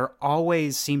raised, there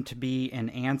always seemed to be an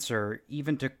answer,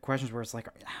 even to questions where it's like,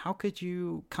 how could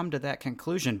you come to that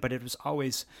conclusion? But it was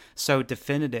always so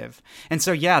definitive. And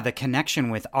so, yeah, the connection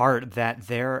with art, that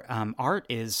their art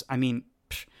is,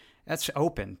 that's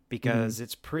open, because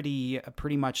it's pretty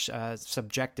much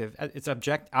subjective. It's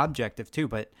objective too,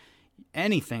 but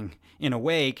anything in a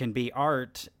way can be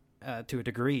art to a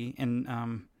degree.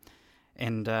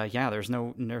 And there's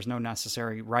no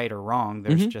necessary right or wrong.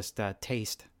 There's just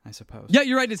taste, I suppose. Yeah,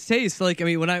 you're right. It's taste. Like,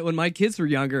 when my kids were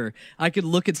younger, I could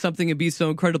look at something and be so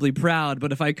incredibly proud.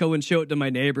 But if I go and show it to my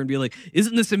neighbor and be like,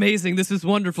 "Isn't this amazing? This is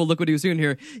wonderful. Look what he was doing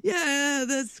here." Yeah,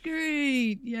 that's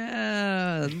great.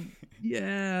 Yeah.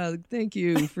 Yeah, thank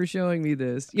you for showing me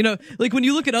this. Like when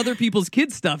you look at other people's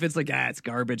kids' stuff, it's like, it's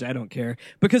garbage. I don't care,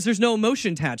 because there's no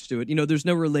emotion attached to it. There's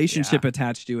no relationship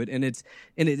attached to it, and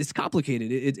it's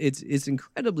complicated. It's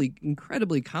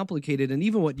incredibly complicated. And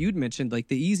even what you'd mentioned, like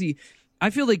I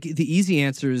feel like the easy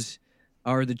answers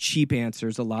are the cheap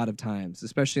answers a lot of times,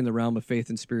 especially in the realm of faith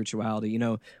and spirituality.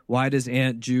 Why does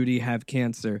Aunt Judy have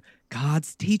cancer?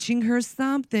 God's teaching her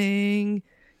something.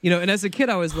 And as a kid,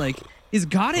 I was like, is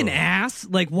God an ass?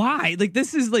 Like, why? Like,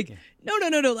 this is like, no.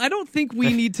 I don't think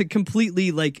we need to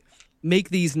completely, like, make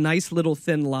these nice little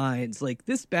thin lines. Like,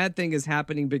 this bad thing is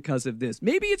happening because of this.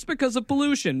 Maybe it's because of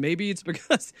pollution. Maybe it's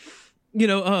because,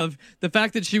 of the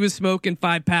fact that she was smoking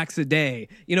 5 packs a day.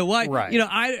 Why? Right.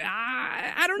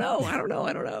 I don't know.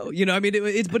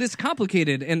 But it's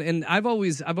complicated. And I've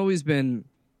always been...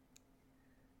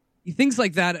 Things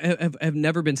like that have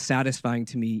never been satisfying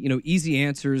to me. Easy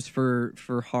answers for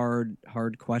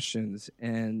hard questions,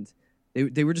 and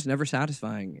they were just never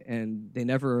satisfying, and they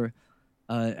never.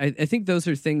 I think those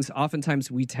are things oftentimes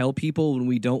we tell people when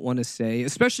we don't want to say,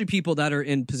 especially people that are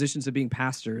in positions of being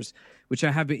pastors, which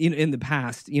I have been in the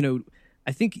past.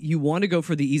 I think you want to go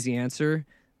for the easy answer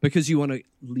because you want to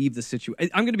leave the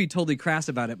situation. I'm going to be totally crass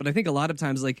about it, but I think a lot of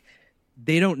times, like,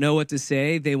 they don't know what to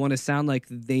say. They want to sound like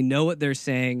they know what they're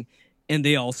saying, and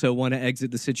they also want to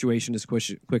exit the situation as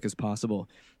quick as possible.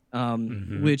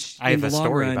 Which I have a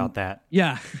story about that.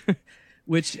 Yeah,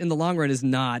 which in the long run is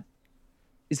not.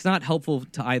 It's not helpful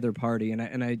to either party.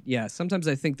 And I sometimes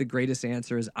I think the greatest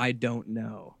answer is I don't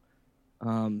know,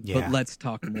 but let's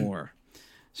talk more.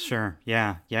 Sure.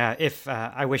 Yeah. If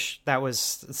I wish that was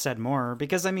said more,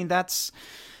 because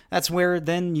that's where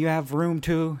then you have room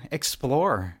to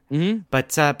explore. Mm-hmm.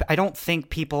 But I don't think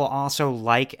people also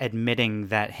like admitting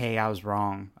that, hey, I was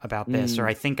wrong about this, or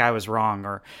I think I was wrong,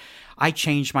 or I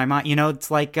changed my mind.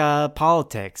 It's like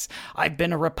politics. I've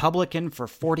been a Republican for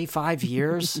 45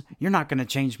 years. You're not going to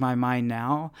change my mind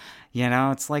now.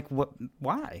 It's like, what?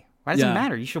 Why? Why does it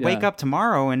matter? You should wake up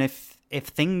tomorrow, and if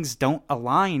things don't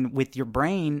align with your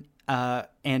brain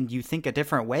and you think a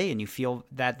different way and you feel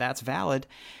that that's valid,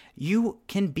 you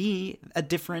can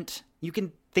you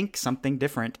can think something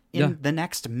different in the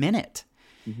next minute.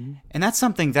 Mm-hmm. And that's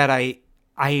something that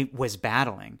I was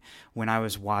battling when I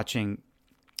was watching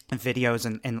videos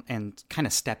and kind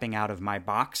of stepping out of my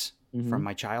box from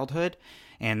my childhood.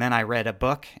 And then I read a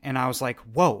book and I was like,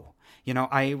 whoa,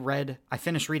 I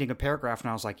finished reading a paragraph and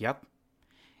I was like, yep.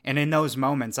 And in those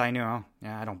moments I knew,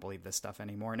 I don't believe this stuff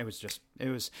anymore. And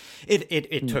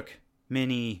it took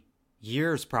many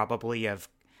years probably of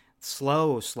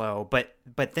slow,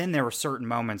 but then there were certain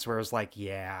moments where it was like,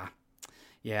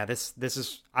 this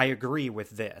is, I agree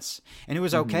with this. And it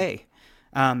was okay.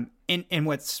 And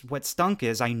what stunk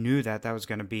is I knew that was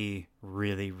going to be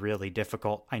really, really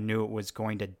difficult. I knew it was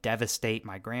going to devastate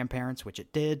my grandparents, which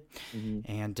it did.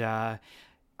 Mm-hmm. And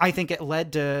I think it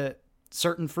led to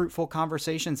certain fruitful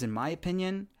conversations, in my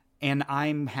opinion. And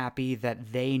I'm happy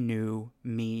that they knew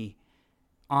me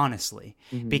honestly,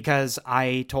 because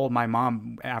I told my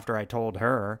mom after I told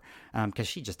her, because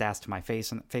she just asked to my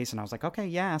face, and I was like, okay,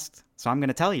 you asked, so I'm going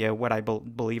to tell you what I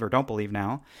believe or don't believe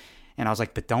now. And I was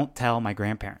like, but don't tell my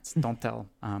grandparents. Don't tell.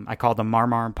 I called them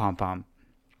Marmar and Pom Pom.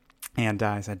 And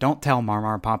I said, don't tell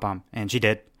Marmar and Pom Pom. And she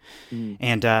did.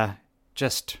 And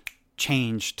just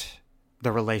changed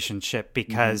the relationship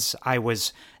because I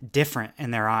was different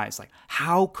in their eyes. Like,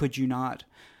 how could you not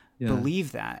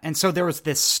believe that? And so there was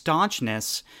this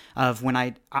staunchness of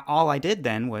when all I did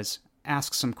then was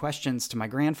ask some questions to my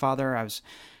grandfather. I was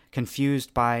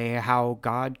confused by how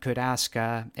God could ask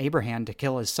Abraham to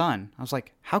kill his son. I was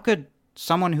like, how could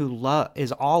someone who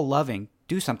is all loving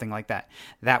do something like that?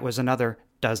 That was another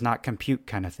does not compute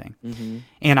kind of thing.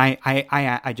 And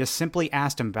I just simply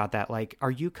asked him about that. Like, are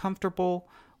you comfortable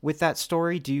with that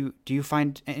story? Do you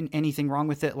find anything wrong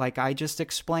with it? Like I just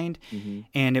explained,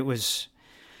 and it was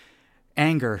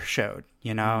anger showed.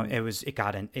 You know, it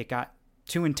got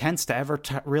too intense to ever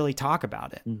really talk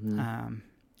about it.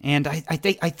 And I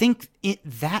think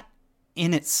that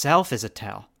in itself is a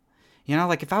tell. You know,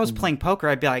 like if I was playing poker,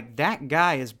 I'd be like, that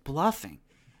guy is bluffing.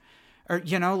 Or,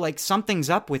 you know, like something's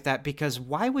up with that, because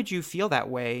why would you feel that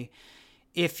way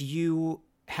if you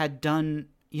had done,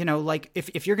 you know, like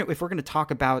if we're going to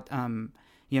talk about,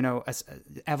 you know,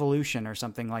 evolution or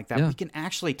something like that, we can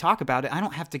actually talk about it. I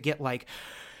don't have to get like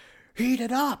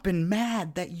heated up and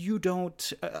mad that you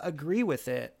don't agree with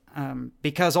it.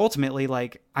 Because ultimately,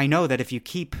 like, I know that if you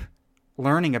keep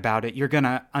learning about it, you're going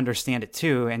to understand it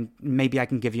too. And maybe I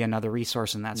can give you another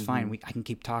resource, and that's fine. I can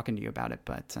keep talking to you about it.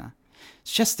 But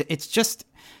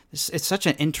it's such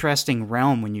an interesting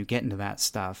realm when you get into that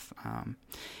stuff.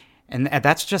 And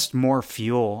that's just more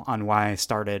fuel on why I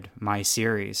started my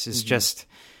series.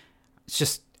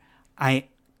 I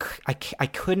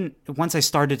couldn't, once I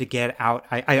started to get out,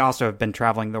 I also have been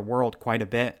traveling the world quite a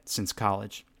bit since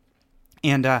college.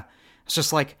 And it's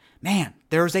just like, man,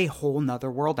 there's a whole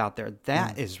nother world out there.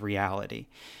 That is reality.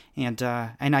 And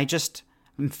I just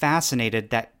am fascinated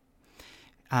that,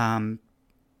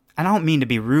 I don't mean to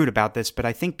be rude about this, but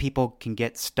I think people can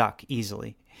get stuck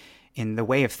easily in the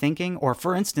way of thinking, or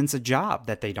for instance, a job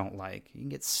that they don't like. You can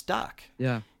get stuck.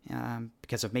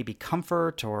 Because of maybe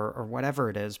comfort or whatever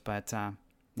it is. But,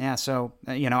 so,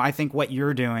 you know, I think what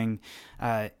you're doing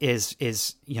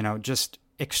is, you know, just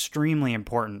extremely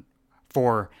important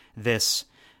for this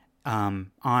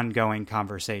ongoing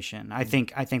conversation. I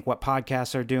think what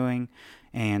podcasts are doing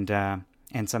and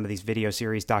some of these video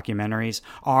series documentaries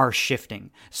are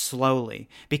shifting slowly,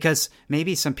 because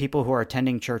maybe some people who are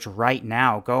attending church right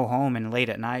now go home and late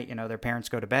at night, you know, their parents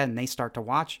go to bed and they start to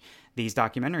watch these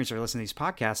documentaries or listen to these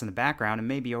podcasts in the background. And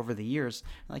maybe over the years,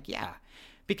 like,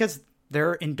 because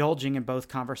they're indulging in both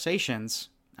conversations.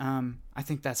 I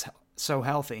think that's so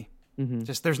healthy.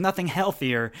 Just there's nothing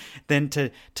healthier than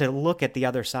to look at the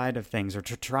other side of things, or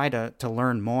to try to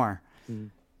learn more.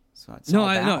 So it's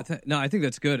I think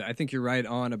that's good. I think you're right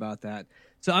on about that.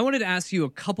 So I wanted to ask you a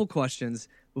couple questions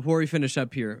before we finish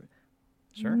up here.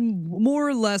 Sure. More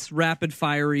or less rapid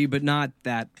fiery, but not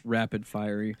that rapid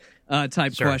fiery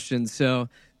type questions. So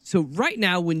right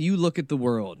now, when you look at the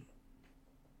world,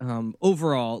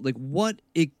 overall, like what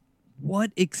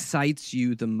excites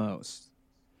you the most?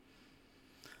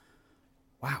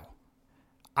 Wow.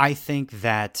 I think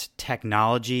that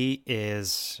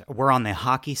we're on the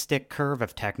hockey stick curve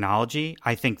of technology.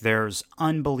 I think there's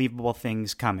unbelievable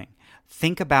things coming.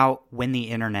 Think about when the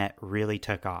internet really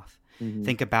took off.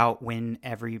 Think about when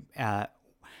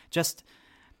just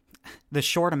the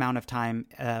short amount of time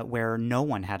where no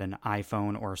one had an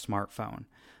iPhone or a smartphone.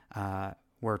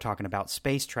 We're talking about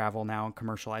space travel now,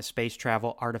 commercialized space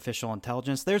travel, artificial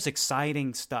intelligence. There's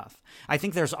exciting stuff. I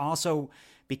think there's also,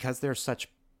 because there's such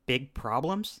big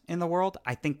problems in the world,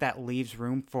 I think that leaves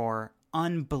room for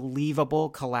unbelievable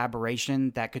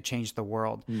collaboration that could change the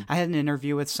world. I had an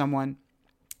interview with someone,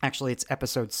 actually it's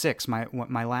episode 6,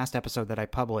 my last episode that I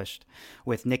published,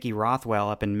 with Nikki Rothwell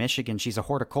up in Michigan. She's a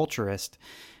horticulturalist,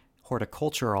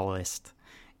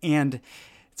 and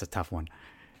it's a tough one.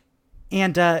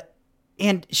 And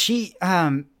she,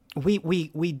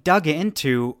 we dug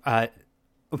into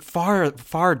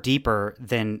far deeper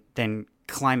than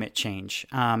climate change,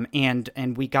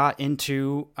 and we got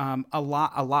into a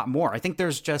lot more. I think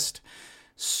there's just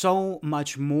so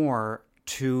much more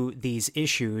to these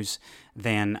issues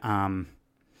than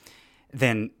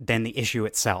the issue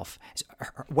itself.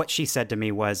 What she said to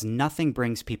me was, nothing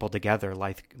brings people together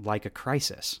like a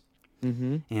crisis.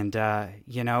 And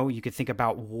you know, you could think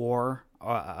about war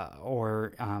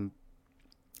or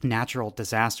natural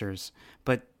disasters,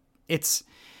 but it's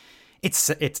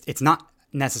not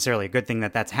necessarily a good thing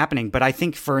that that's happening. But I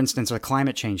think, for instance, the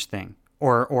climate change thing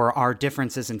or our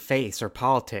differences in faiths or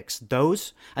politics,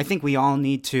 those, I think we all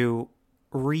need to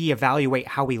reevaluate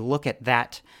how we look at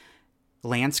that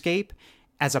landscape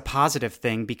as a positive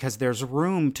thing, because there's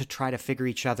room to try to figure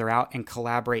each other out and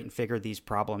collaborate and figure these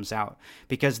problems out,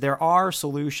 because there are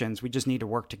solutions. We just need to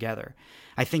work together.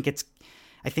 I think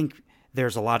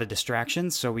there's a lot of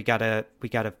distractions, so we gotta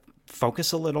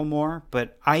focus a little more.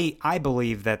 But I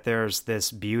believe that there's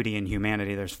this beauty in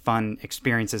humanity. There's fun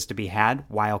experiences to be had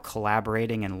while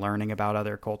collaborating and learning about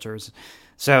other cultures.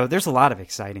 So there's a lot of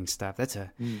exciting stuff.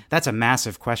 That's a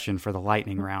massive question for the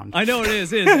lightning round. I know it is.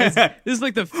 This is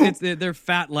like they're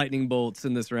fat lightning bolts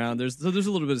in this round. There's a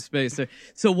little bit of space there.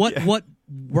 So what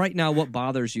right now? What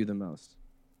bothers you the most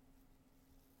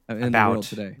in the world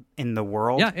today? In the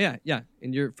world, yeah.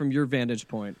 From your vantage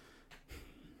point,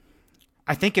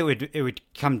 I think it would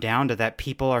come down to that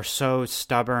people are so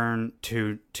stubborn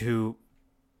to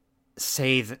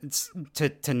say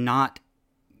to not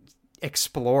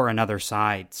explore another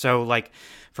side. So, like,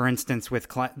 for instance, with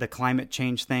the climate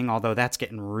change thing, although that's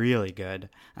getting really good,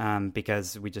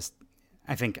 because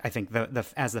I think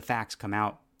as the facts come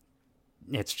out,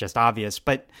 it's just obvious.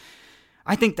 But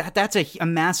I think that's a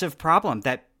massive problem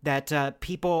that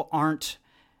people aren't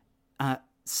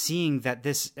seeing that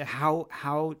this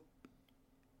how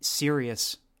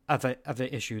serious of an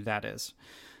issue that is,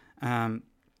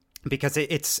 because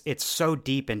it's so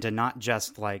deep into not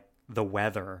just like the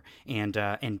weather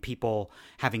and people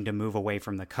having to move away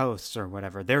from the coasts or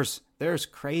whatever. There's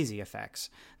crazy effects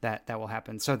that will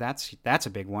happen. So that's a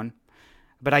big one.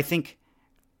 But I think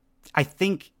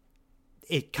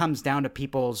it comes down to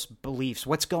people's beliefs.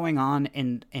 What's going on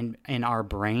in our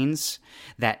brains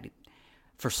that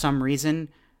for some reason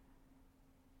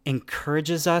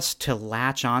encourages us to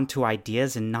latch on to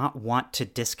ideas and not want to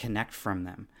disconnect from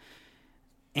them.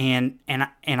 And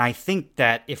I think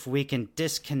that if we can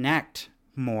disconnect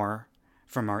more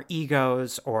from our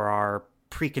egos or our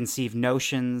preconceived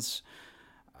notions,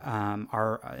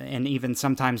 and even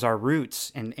sometimes our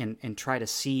roots, and try to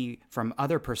see from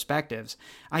other perspectives,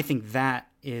 I think that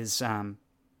is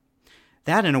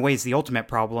that in a way is the ultimate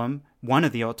problem, one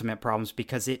of the ultimate problems,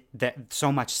 because that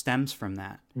so much stems from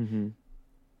that. Mm-hmm.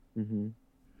 Mm-hmm.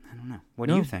 I don't know. What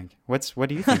do you think? What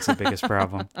do you think's the biggest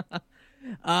problem?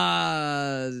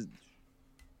 I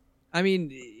mean,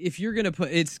 if you're going to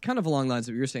put, it's kind of along the lines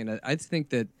of what you're saying. I think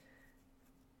that,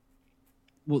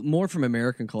 well, more from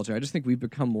American culture, I just think we've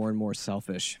become more and more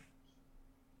selfish,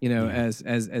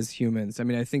 as humans. I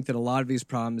mean, I think that a lot of these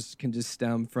problems can just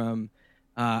stem from,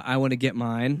 I want to get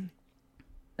mine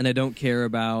and I don't care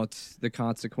about the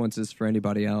consequences for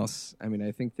anybody else. I mean,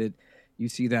 I think that you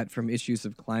see that from issues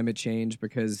of climate change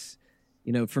because,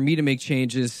 for me to make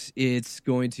changes, it's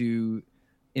going to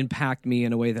impact me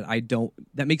in a way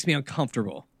that makes me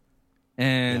uncomfortable.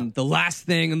 And the last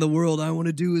thing in the world I want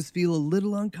to do is feel a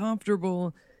little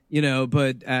uncomfortable,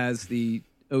 but as the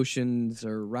oceans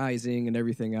are rising and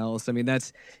everything else, I mean, I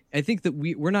think that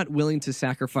we're not willing to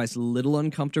sacrifice little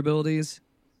uncomfortabilities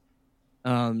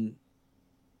in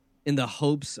the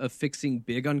hopes of fixing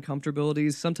big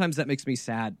uncomfortabilities. Sometimes that makes me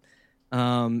sad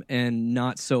and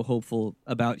not so hopeful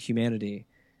about humanity.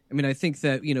 I mean, I think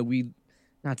that,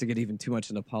 not to get even too much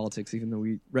into politics, even though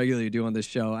we regularly do on this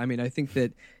show. I mean, I think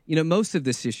that, most of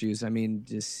these issues, I mean,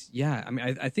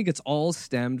 I think it's all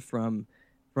stemmed from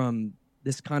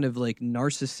this kind of like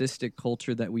narcissistic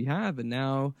culture that we have. And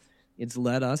now it's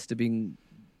led us to being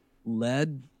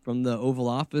led from the Oval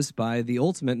Office by the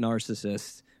ultimate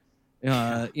narcissist,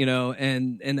 and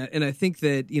I think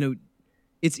that,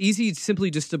 it's easy simply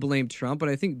just to blame Trump, but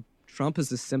I think Trump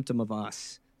is a symptom of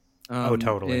us.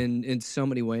 Totally. In so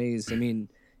many ways. I mean,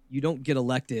 you don't get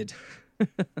elected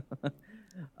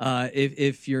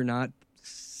if you're not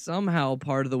somehow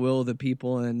part of the will of the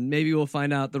people. And maybe we'll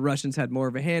find out the Russians had more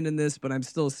of a hand in this, but I'm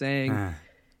still saying,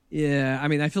 I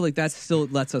mean, I feel like that still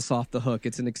lets us off the hook.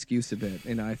 It's an excuse a bit.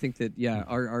 I think that,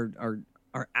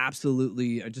 our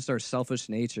absolutely just our selfish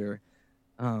nature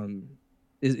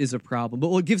is a problem. But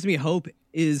what gives me hope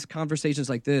is conversations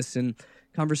like this and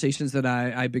conversations that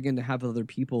I begin to have with other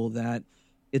people, that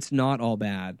it's not all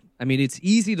bad. I mean, it's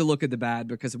easy to look at the bad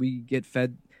because we get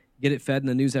it fed in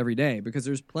the news every day, because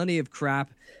there's plenty of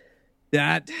crap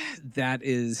that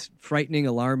is frightening,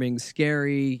 alarming,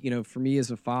 scary. For me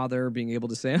as a father, being able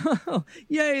to say, oh,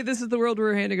 yay, this is the world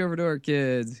we're handing over to our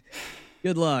kids.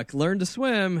 Good luck. Learn to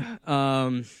swim.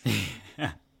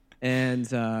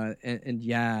 And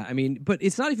yeah, I mean, but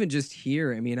it's not even just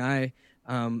here. I mean, I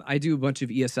do a bunch of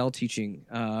ESL teaching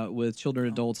with children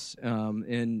and adults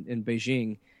in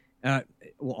Beijing, well,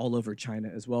 all over China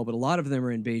as well, but a lot of them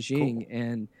are in Beijing,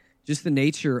 and just the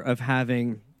nature of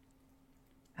having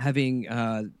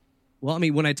well, I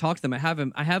mean, when I talk to them,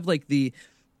 I have like the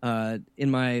on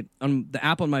the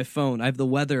app on my phone, I have the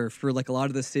weather for like a lot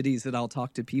of the cities that I'll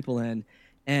talk to people in,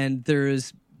 and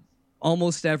there's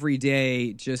almost every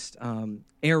day just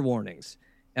air warnings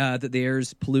that the air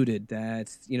is polluted, that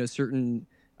certain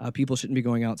people shouldn't be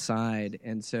going outside,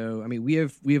 and so I mean we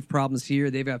have problems here,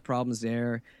 they've got problems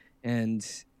there, and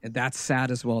that's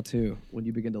sad as well too when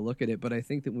you begin to look at it. But I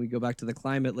think that when we go back to the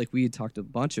climate, like we had talked a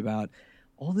bunch about,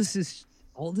 all this is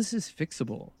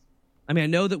fixable. I mean, I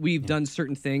know that we've done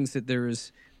certain things, that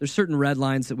there's certain red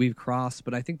lines that we've crossed,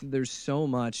 but I think that there's so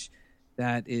much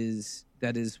that is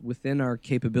within our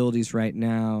capabilities right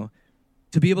now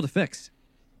to be able to fix,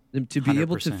 and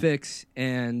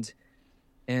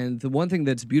the one thing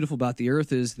that's beautiful about the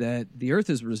Earth is that the Earth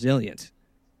is resilient.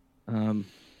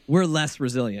 We're less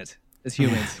resilient as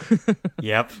humans.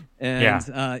 Yep. And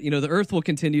the Earth will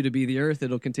continue to be the Earth.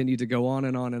 It'll continue to go on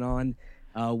and on and on,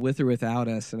 with or without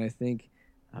us. And I think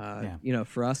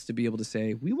for us to be able to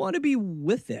say we want to be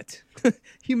with it,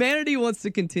 humanity wants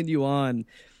to continue on.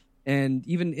 And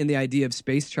even in the idea of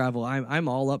space travel, I'm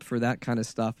all up for that kind of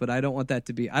stuff, but I don't want that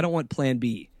to be. I don't want Plan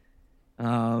B.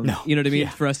 No, you know what I mean? Yeah.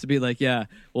 For us to be like,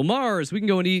 well, Mars, we can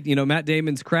go and eat, Matt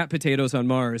Damon's crap potatoes on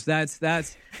Mars. That's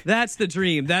the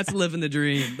dream. That's living the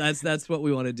dream. That's what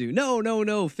we want to do.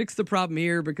 No. Fix the problem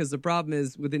here, because the problem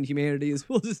is within humanity is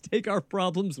we'll just take our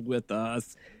problems with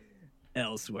us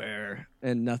elsewhere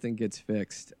and nothing gets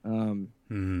fixed.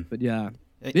 But yeah.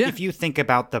 If you think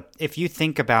about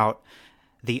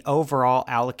the overall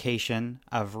allocation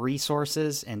of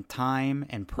resources and time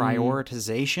and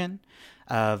prioritization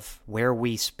of where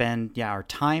we spend our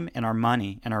time and our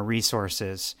money and our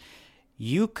resources,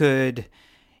 you could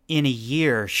in a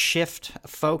year shift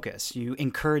focus. You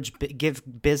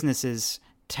give businesses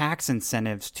tax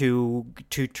incentives to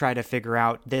try to figure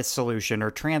out this solution,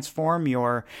 or transform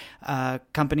your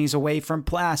companies away from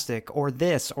plastic, or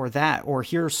this or that, or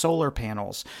here's solar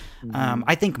panels.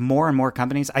 I think more and more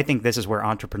companies, I think this is where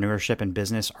entrepreneurship and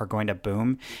business are going to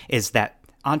boom, is that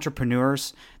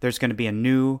entrepreneurs, there's going to be a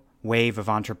new wave of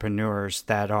entrepreneurs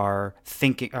that are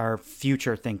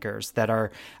future thinkers, that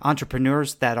are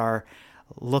entrepreneurs that are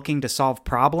looking to solve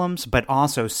problems, but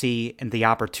also see the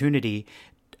opportunity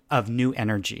of new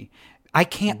energy. I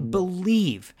can't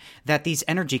believe that these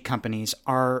energy companies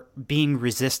are being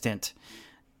resistant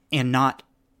and not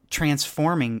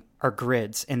transforming our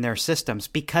grids and their systems,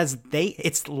 because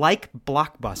it's like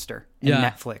Blockbuster and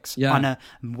Netflix on a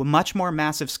much more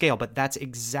massive scale, but that's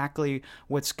exactly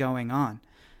what's going on.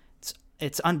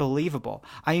 It's unbelievable.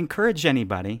 I encourage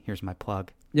anybody, here's my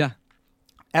plug. Yeah.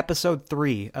 Episode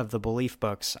 3 of the Belief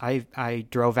Books, I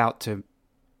drove out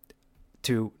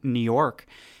to New York,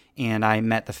 and I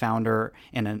met the founder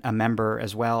and a member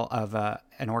as well of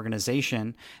an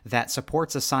organization that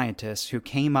supports a scientist who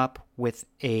came up with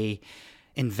a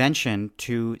invention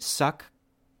to suck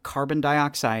carbon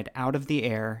dioxide out of the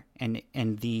air, and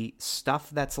the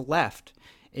stuff that's left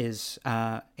is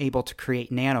able to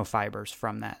create nanofibers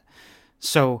from that.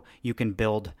 So you can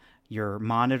build your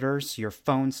monitors, your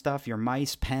phone stuff, your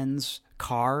mice, pens,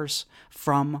 cars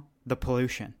from the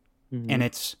pollution. And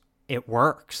it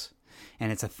works,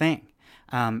 and it's a thing.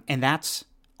 And that's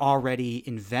already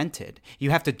invented. You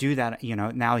have to do that,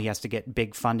 now he has to get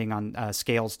big funding on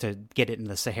scales to get it in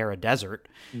the Sahara Desert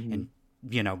and,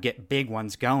 get big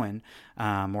ones going,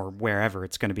 or wherever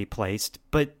it's going to be placed.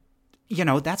 But,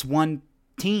 that's one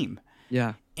team.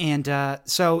 Yeah. And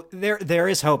so there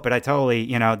is hope, but I totally,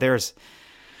 there's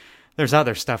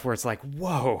other stuff where it's like,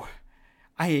 whoa,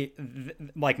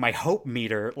 like my hope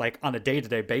meter, like on a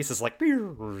day-to-day basis, like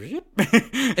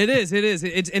it is.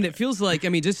 And it feels like, I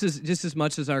mean, just as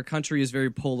much as our country is very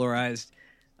polarized,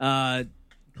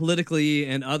 politically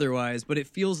and otherwise, but it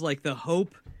feels like the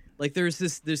hope, like there's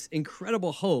this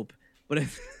incredible hope, but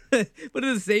but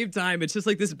at the same time, it's just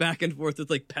like this back and forth with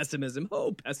like pessimism,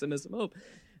 hope.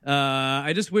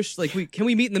 I just wish, like, can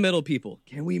we meet in the middle, people?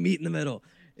 Can we meet in the middle?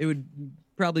 It would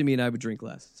probably mean I would drink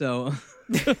less. So,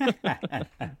 but,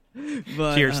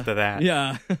 cheers to that.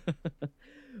 Yeah.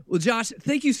 Well, Josh,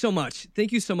 thank you so much.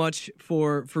 Thank you so much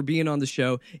for being on the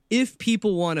show. If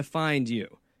people want to find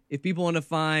you, if people want to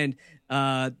find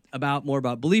more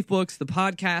about Belief Books, the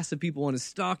podcast, if people want to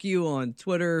stalk you on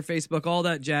Twitter, Facebook, all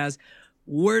that jazz,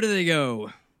 where do they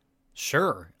go?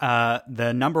 Sure.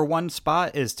 The number one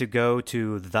spot is to go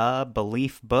to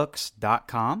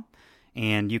thebeliefbooks.com.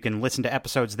 And you can listen to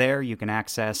episodes there. You can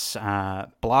access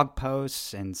blog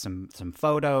posts and some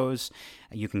photos.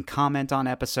 You can comment on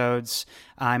episodes.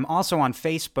 I'm also on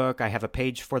Facebook. I have a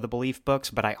page for the Belief Books,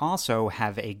 but I also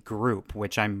have a group,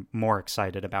 which I'm more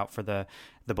excited about for the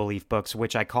Belief Books,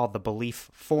 which I call the Belief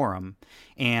Forum.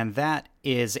 And that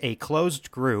is a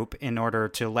closed group in order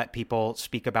to let people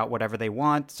speak about whatever they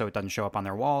want, so it doesn't show up on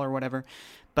their wall or whatever.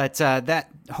 But that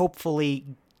hopefully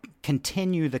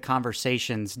continue the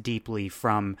conversations deeply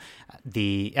from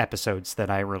the episodes that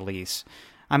I release.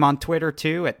 I'm on Twitter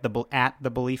too at the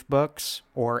Belief Books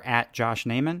or at Josh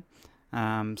Naaman.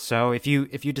 So if you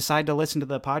decide to listen to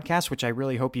the podcast, which I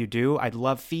really hope you do, I'd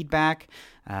love feedback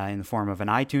in the form of an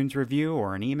iTunes review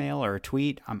or an email or a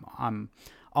tweet. I'm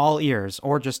all ears,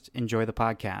 or just enjoy the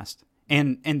podcast.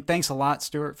 And thanks a lot,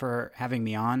 Stuart, for having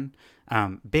me on.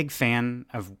 Big fan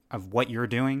of what you're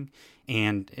doing.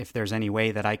 And if there's any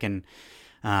way that I can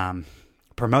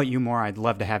promote you more, I'd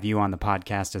love to have you on the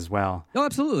podcast as well. Oh,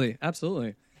 absolutely.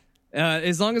 Absolutely.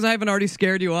 As long as I haven't already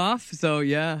scared you off. So,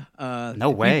 yeah. No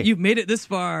way. You've made it this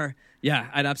far. Yeah,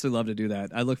 I'd absolutely love to do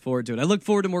that. I look forward to it. I look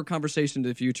forward to more conversation in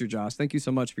the future, Josh. Thank you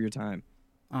so much for your time.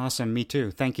 Awesome. Me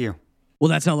too. Thank you. Well,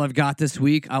 that's all I've got this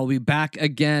week. I'll be back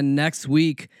again next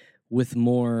week with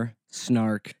more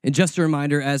snark. And just a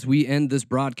reminder, as we end this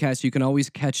broadcast, you can always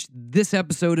catch this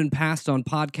episode and past on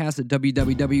podcast at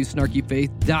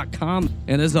www.snarkyfaith.com.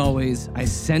 And as always, I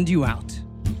send you out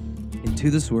into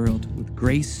this world with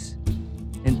grace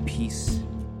and peace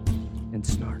and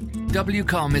snark.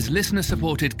 WCOM is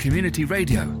listener-supported community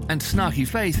radio, and Snarky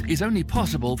Faith is only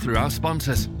possible through our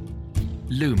sponsors.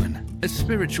 Lumen, a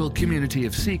spiritual community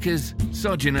of seekers,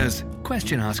 sojourners,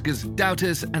 question askers,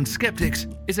 doubters, and skeptics,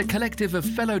 is a collective of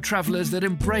fellow travelers that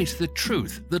embrace the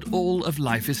truth that all of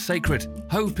life is sacred,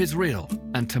 hope is real,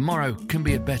 and tomorrow can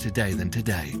be a better day than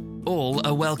today. All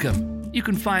are welcome. You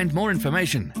can find more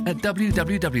information at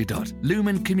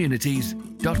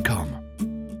www.lumencommunities.com.